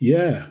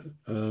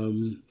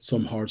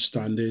some hard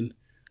standing,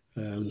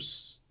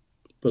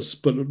 but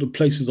the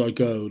place I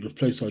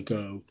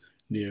go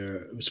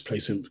near a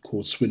place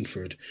called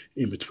Swinford,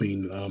 in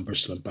between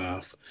Bristol and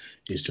Bath,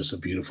 is just a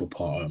beautiful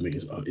part. I mean,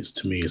 it's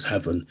to me, it's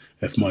heaven.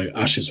 If my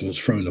ashes was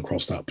thrown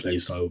across that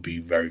place, I would be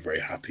very, very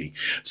happy.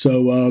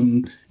 So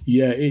I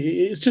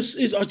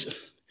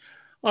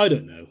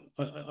don't know.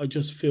 I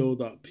just feel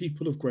that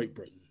people of Great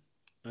Britain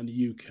and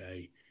the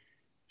UK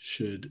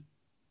should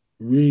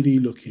really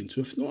look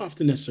into, if not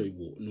after necessarily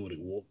Nordic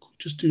walk,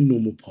 just do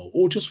normal pole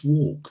or just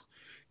walk.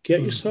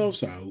 Get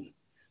yourselves out.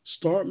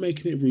 Start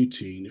making it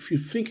routine. If you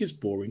think it's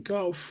boring, go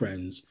out with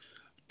friends.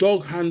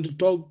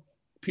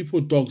 People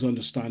with dogs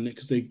understand it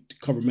because they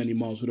cover many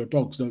miles with their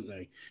dogs, don't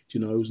they?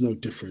 It's no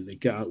different. They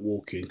get out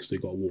walking because they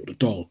got to walk the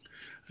dog.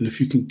 And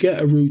if you can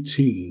get a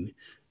routine,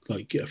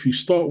 if you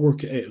start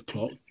work at 8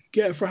 o'clock,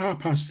 get it for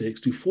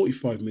 6:30, do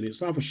 45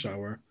 minutes, have a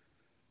shower,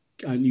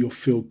 and you'll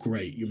feel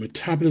great. Your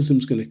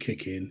metabolism's going to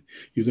kick in.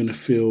 You're going to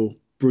feel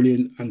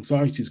brilliant.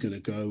 Anxiety is going to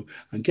go.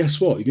 And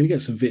guess what? You're going to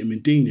get some vitamin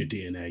D in your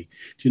DNA.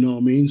 Do you know what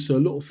I mean? So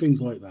little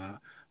things like that.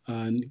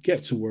 And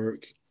get to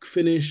work,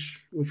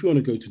 finish. If you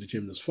want to go to the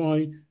gym, that's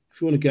fine.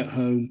 If you want to get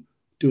home,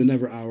 do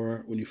another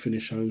hour when you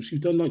finish home. So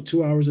you've done like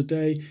 2 hours a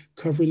day,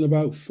 covering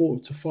about 4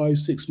 to 5,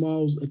 6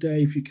 miles a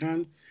day if you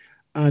can.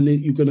 And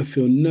then you're going to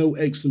feel no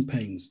aches and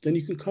pains. Then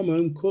you can come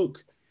home,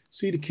 cook,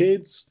 see the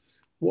kids,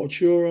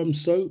 watch your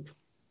soap,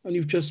 and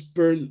you've just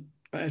burnt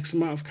X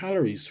amount of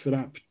calories for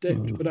that day.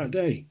 For that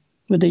day.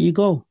 Well, there you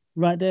go,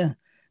 right there.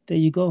 There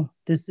you go.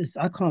 This.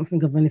 I can't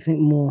think of anything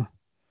more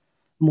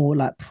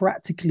like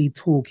practically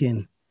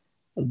talking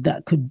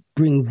that could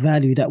bring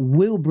value, that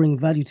will bring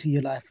value to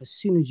your life as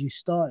soon as you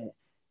start it.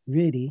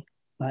 Really,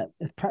 like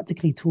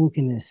practically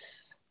talking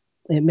is.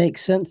 It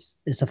makes sense.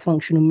 It's a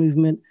functional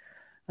movement,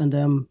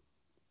 and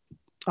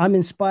I'm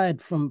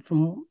inspired from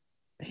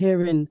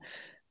hearing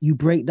you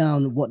break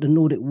down what the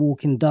Nordic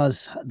walking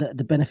does,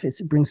 the benefits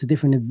it brings to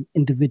different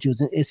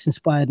individuals, and it's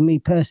inspired me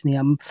personally.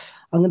 I'm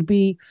gonna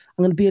be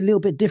a little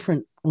bit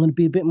different. I'm gonna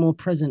be a bit more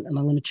present, and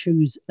I'm gonna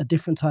choose a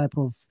different type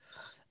of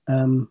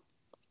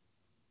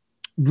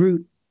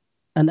route,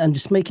 and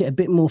just make it a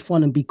bit more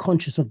fun and be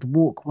conscious of the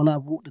walk. When I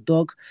walk the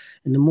dog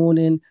in the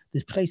morning,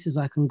 there's places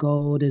I can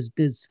go.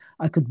 There's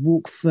I could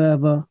walk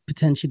further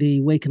potentially,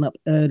 waking up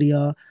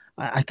earlier.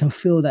 I can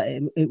feel that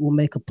it will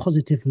make a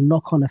positive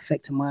knock-on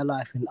effect in my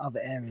life in other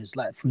areas,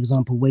 like for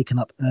example, waking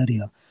up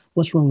earlier.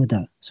 What's wrong with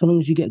that? So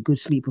long as you get good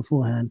sleep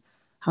beforehand,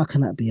 how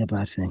can that be a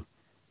bad thing?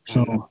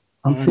 So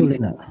I'm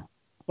feeling that. I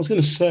was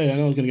going to say, I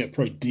know I'm going to get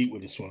pretty deep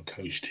with this one,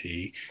 Coach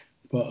T,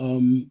 but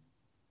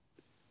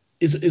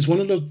it's one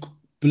of the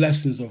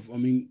blessings of, I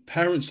mean,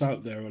 parents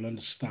out there will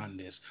understand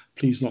this.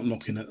 Please not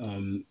knocking at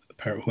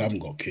parent who haven't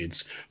got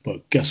kids,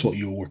 but guess what?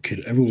 You were a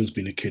kid. Everyone's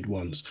been a kid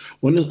once.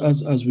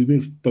 As we've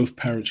been both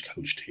parents,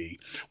 Coach T,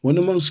 one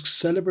of the most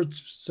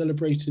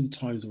celebrating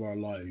times of our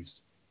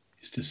lives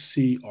is to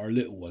see our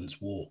little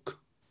ones walk,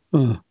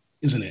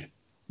 isn't it?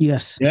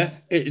 Yes. Yeah.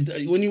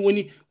 When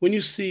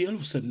you see all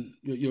of a sudden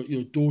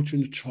your daughter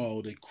and the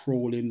child, they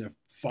crawl in, they're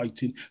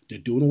fighting, they're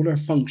doing all their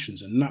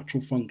functions and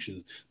natural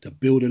functions, they're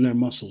building their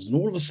muscles, and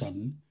all of a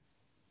sudden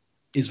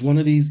is one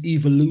of these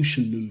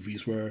evolution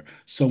movies where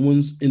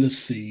someone's in a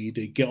sea,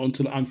 they get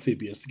onto the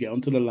amphibious, to get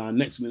onto the land,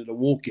 next minute they're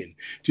walking.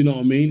 Do you know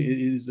what I mean? It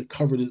is the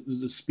cover of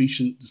the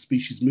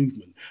species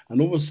movement. And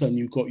all of a sudden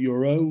you've got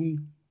your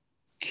own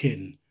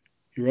kin,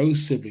 your own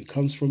sibling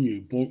comes from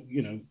you,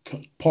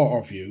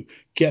 part of you,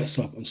 gets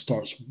up and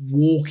starts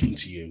walking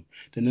to you.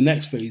 Then the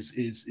next phase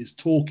is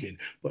talking.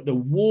 But the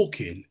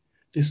walking,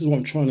 this is what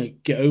I'm trying to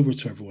get over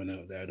to everyone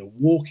out there. The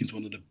walking is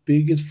one of the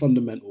biggest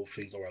fundamental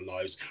things of our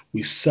lives.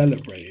 We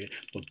celebrate it,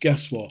 but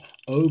guess what?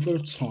 Over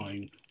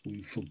time,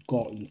 we've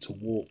forgotten to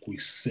walk. We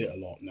sit a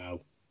lot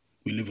now.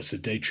 We live a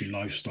sedentary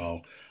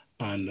lifestyle.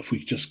 And if we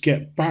just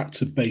get back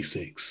to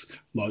basics,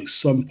 like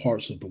some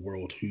parts of the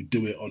world who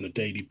do it on a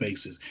daily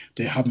basis,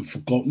 they haven't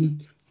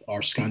forgotten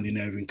our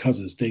Scandinavian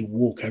cousins. They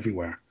walk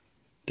everywhere.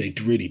 They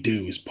really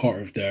do. It's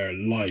part of their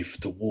life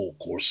to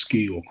walk or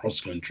ski or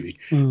cross country.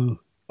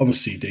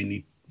 Obviously, they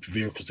need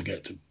vehicles to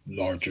get to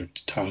larger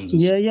towns.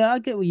 Yeah, I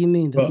get what you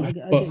mean, though. I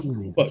get what you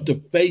mean. But the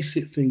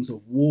basic things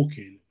of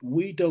walking,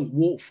 we don't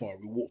walk far.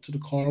 We walk to the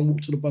car and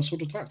walk to the bus or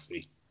the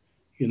taxi,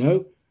 you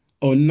know?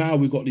 Or now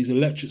we've got these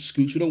electric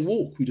scooters. We don't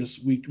walk.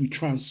 We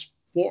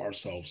transport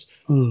ourselves.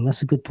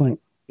 That's a good point.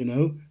 You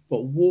know?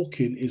 But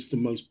walking is the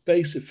most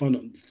basic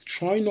fun.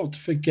 Try not to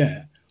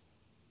forget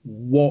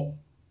what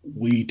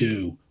we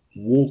do.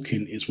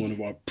 Walking is one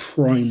of our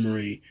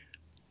primary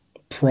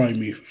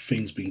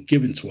things being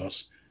given to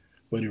us,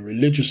 whether you're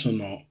religious or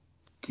not,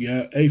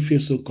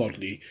 atheist or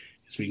godly,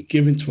 it's been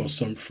given to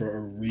us for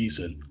a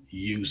reason.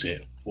 Use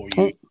it, or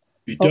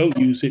you don't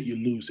use it, you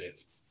lose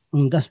it.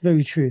 That's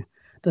very true.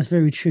 That's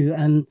very true.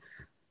 And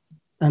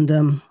I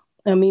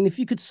mean, if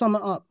you could sum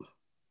it up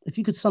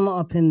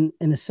in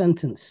a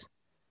sentence,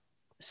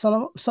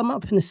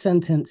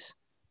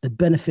 the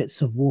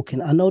benefits of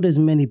walking. I know there's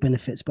many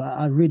benefits, but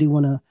I really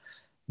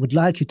would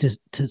like you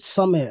to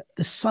sum it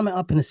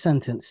up in a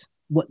sentence.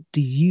 What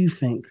do you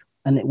think,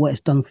 and what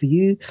it's done for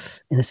you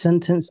in a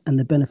sentence, and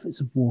the benefits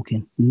of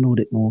walking,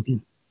 Nordic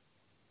walking?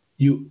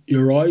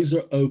 Your eyes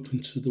are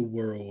open to the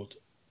world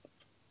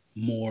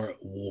more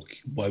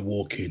by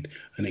walking.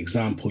 An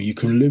example, you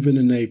can live in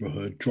a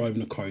neighborhood,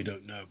 driving a car you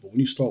don't know, but when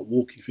you start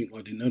walking, you think,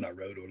 I didn't know that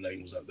road or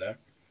lane was up there.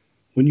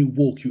 When you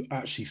walk, you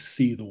actually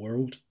see the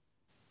world.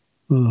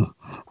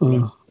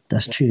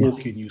 That's true.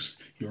 Walking,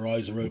 your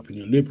eyes are open,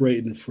 you're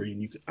liberated and free,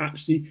 and you can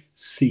actually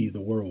see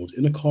the world.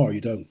 In a car, you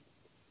don't.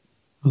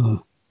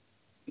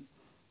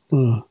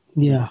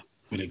 Yeah.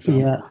 Good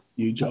example. Yeah.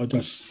 You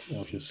just,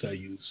 like I say,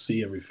 you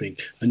see everything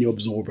and you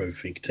absorb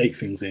everything, take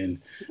things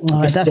in.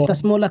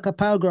 That's more like a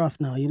paragraph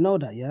now. You know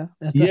that, yeah?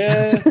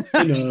 Yeah,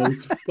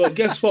 But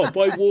guess what?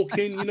 By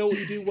walking, you know what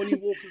you do when you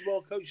walk as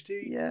well, Coach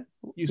T? Yeah.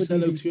 You say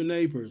hello to your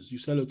neighbours. You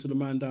say hello to the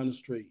man down the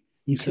street.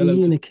 You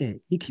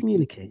communicate.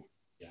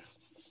 Yeah.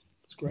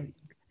 It's great.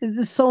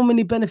 There's so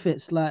many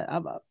benefits. Like,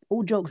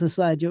 all jokes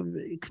aside, your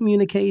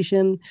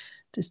communication,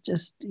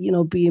 just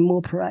being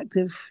more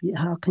proactive.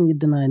 How can you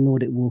deny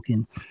Nordic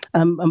walking?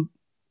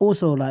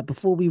 Also, like,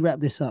 before we wrap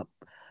this up,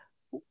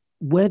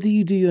 where do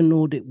you do your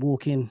Nordic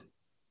walking,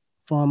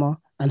 Farmer?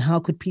 And how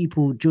could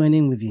people join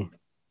in with you?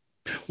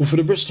 Well, for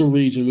the Bristol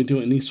region, we do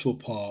it in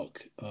Eastfield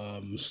Park,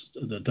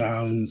 the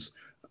Downs,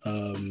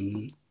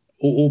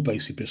 all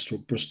basically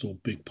Bristol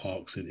big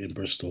parks in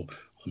Bristol.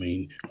 I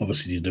mean,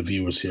 obviously the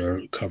viewers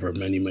here cover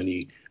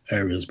many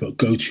areas, but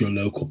go to your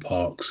local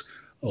parks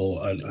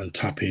and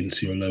tap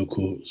into your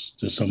locals.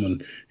 There's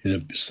someone in a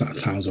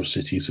towns or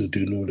cities who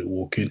do Nordic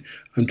walking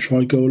and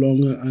try go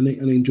along and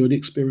enjoy the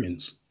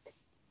experience.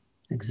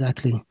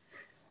 Exactly.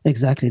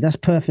 That's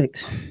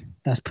perfect.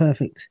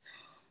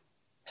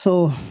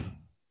 So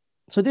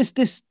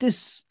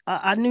this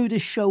I knew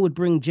this show would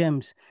bring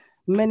gems,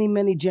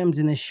 many gems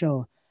in this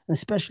show, and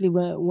especially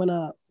when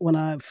I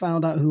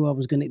found out who I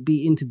was going to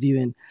be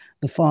interviewing,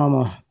 the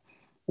Farmer,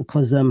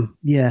 because I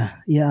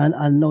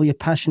know you're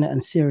passionate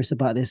and serious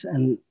about this,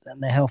 and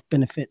the health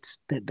benefits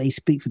that they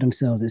speak for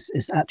themselves.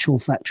 It's actual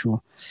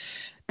factual.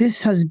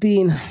 This has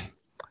been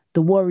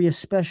the Warrior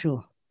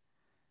Special,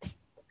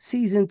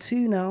 season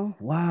 2 now.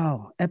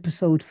 Wow,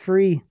 episode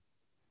 3.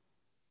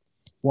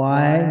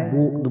 Why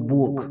walk the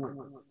walk?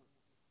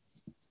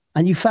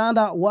 And you found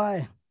out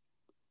why,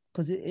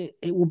 because it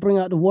will bring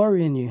out the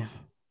warrior in you.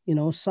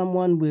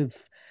 Someone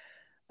with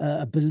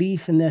a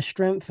belief in their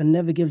strength and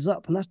never gives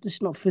up. And that's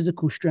just not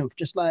physical strength.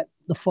 Just like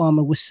the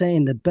Farmer was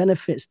saying, the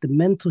benefits, the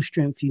mental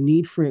strength you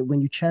need for it when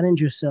you challenge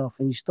yourself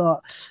and you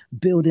start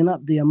building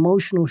up the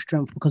emotional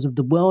strength because of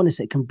the wellness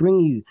it can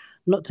bring you.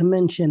 Not to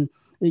mention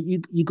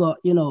you got,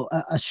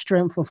 a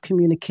strength of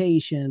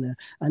communication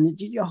and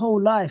your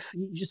whole life.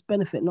 You just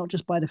benefit not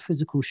just by the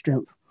physical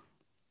strength.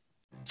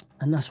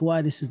 And that's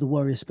why this is the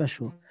Warrior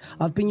Special.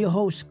 I've been your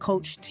host,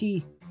 Coach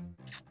T,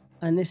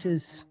 and this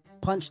is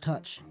Punch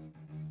Touch.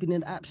 It's been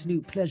an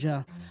absolute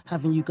pleasure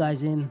having you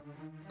guys in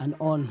and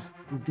on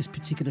with this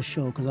particular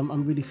show, because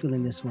I'm really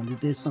feeling this one.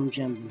 There's some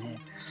gems in here.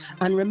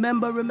 And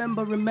remember,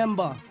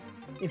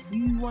 if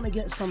you want to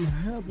get some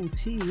herbal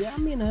tea,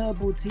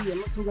 herbal tea. I'm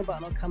not talking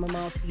about no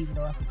chamomile tea,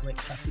 though that's a great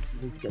classic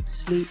for you to get to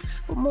sleep.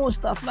 But more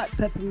stuff like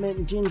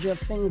peppermint, ginger,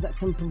 things that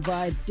can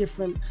provide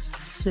different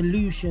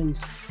solutions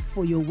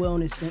for your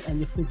wellness and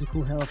your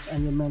physical health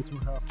and your mental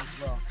health as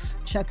well.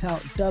 Check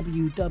out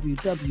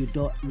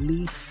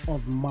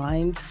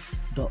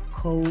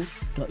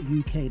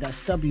www.leafofmind.co.uk. That's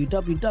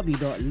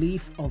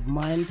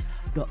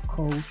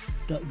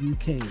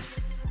www.leafofmind.co.uk.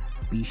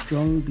 Be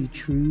strong, be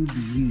true,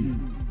 be you.